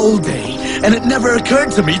for a whole day, and it never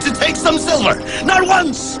occurred to me to take some silver. Not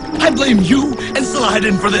once! I blame you and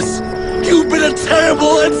Saladin for this. You've been a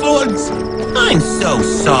terrible influence! I'm so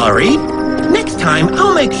sorry. Next time,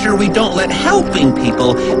 I'll make sure we don't let helping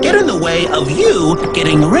people get in the way of you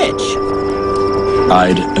getting rich.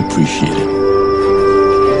 I'd appreciate it.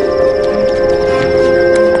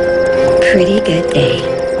 Pretty good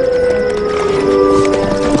day.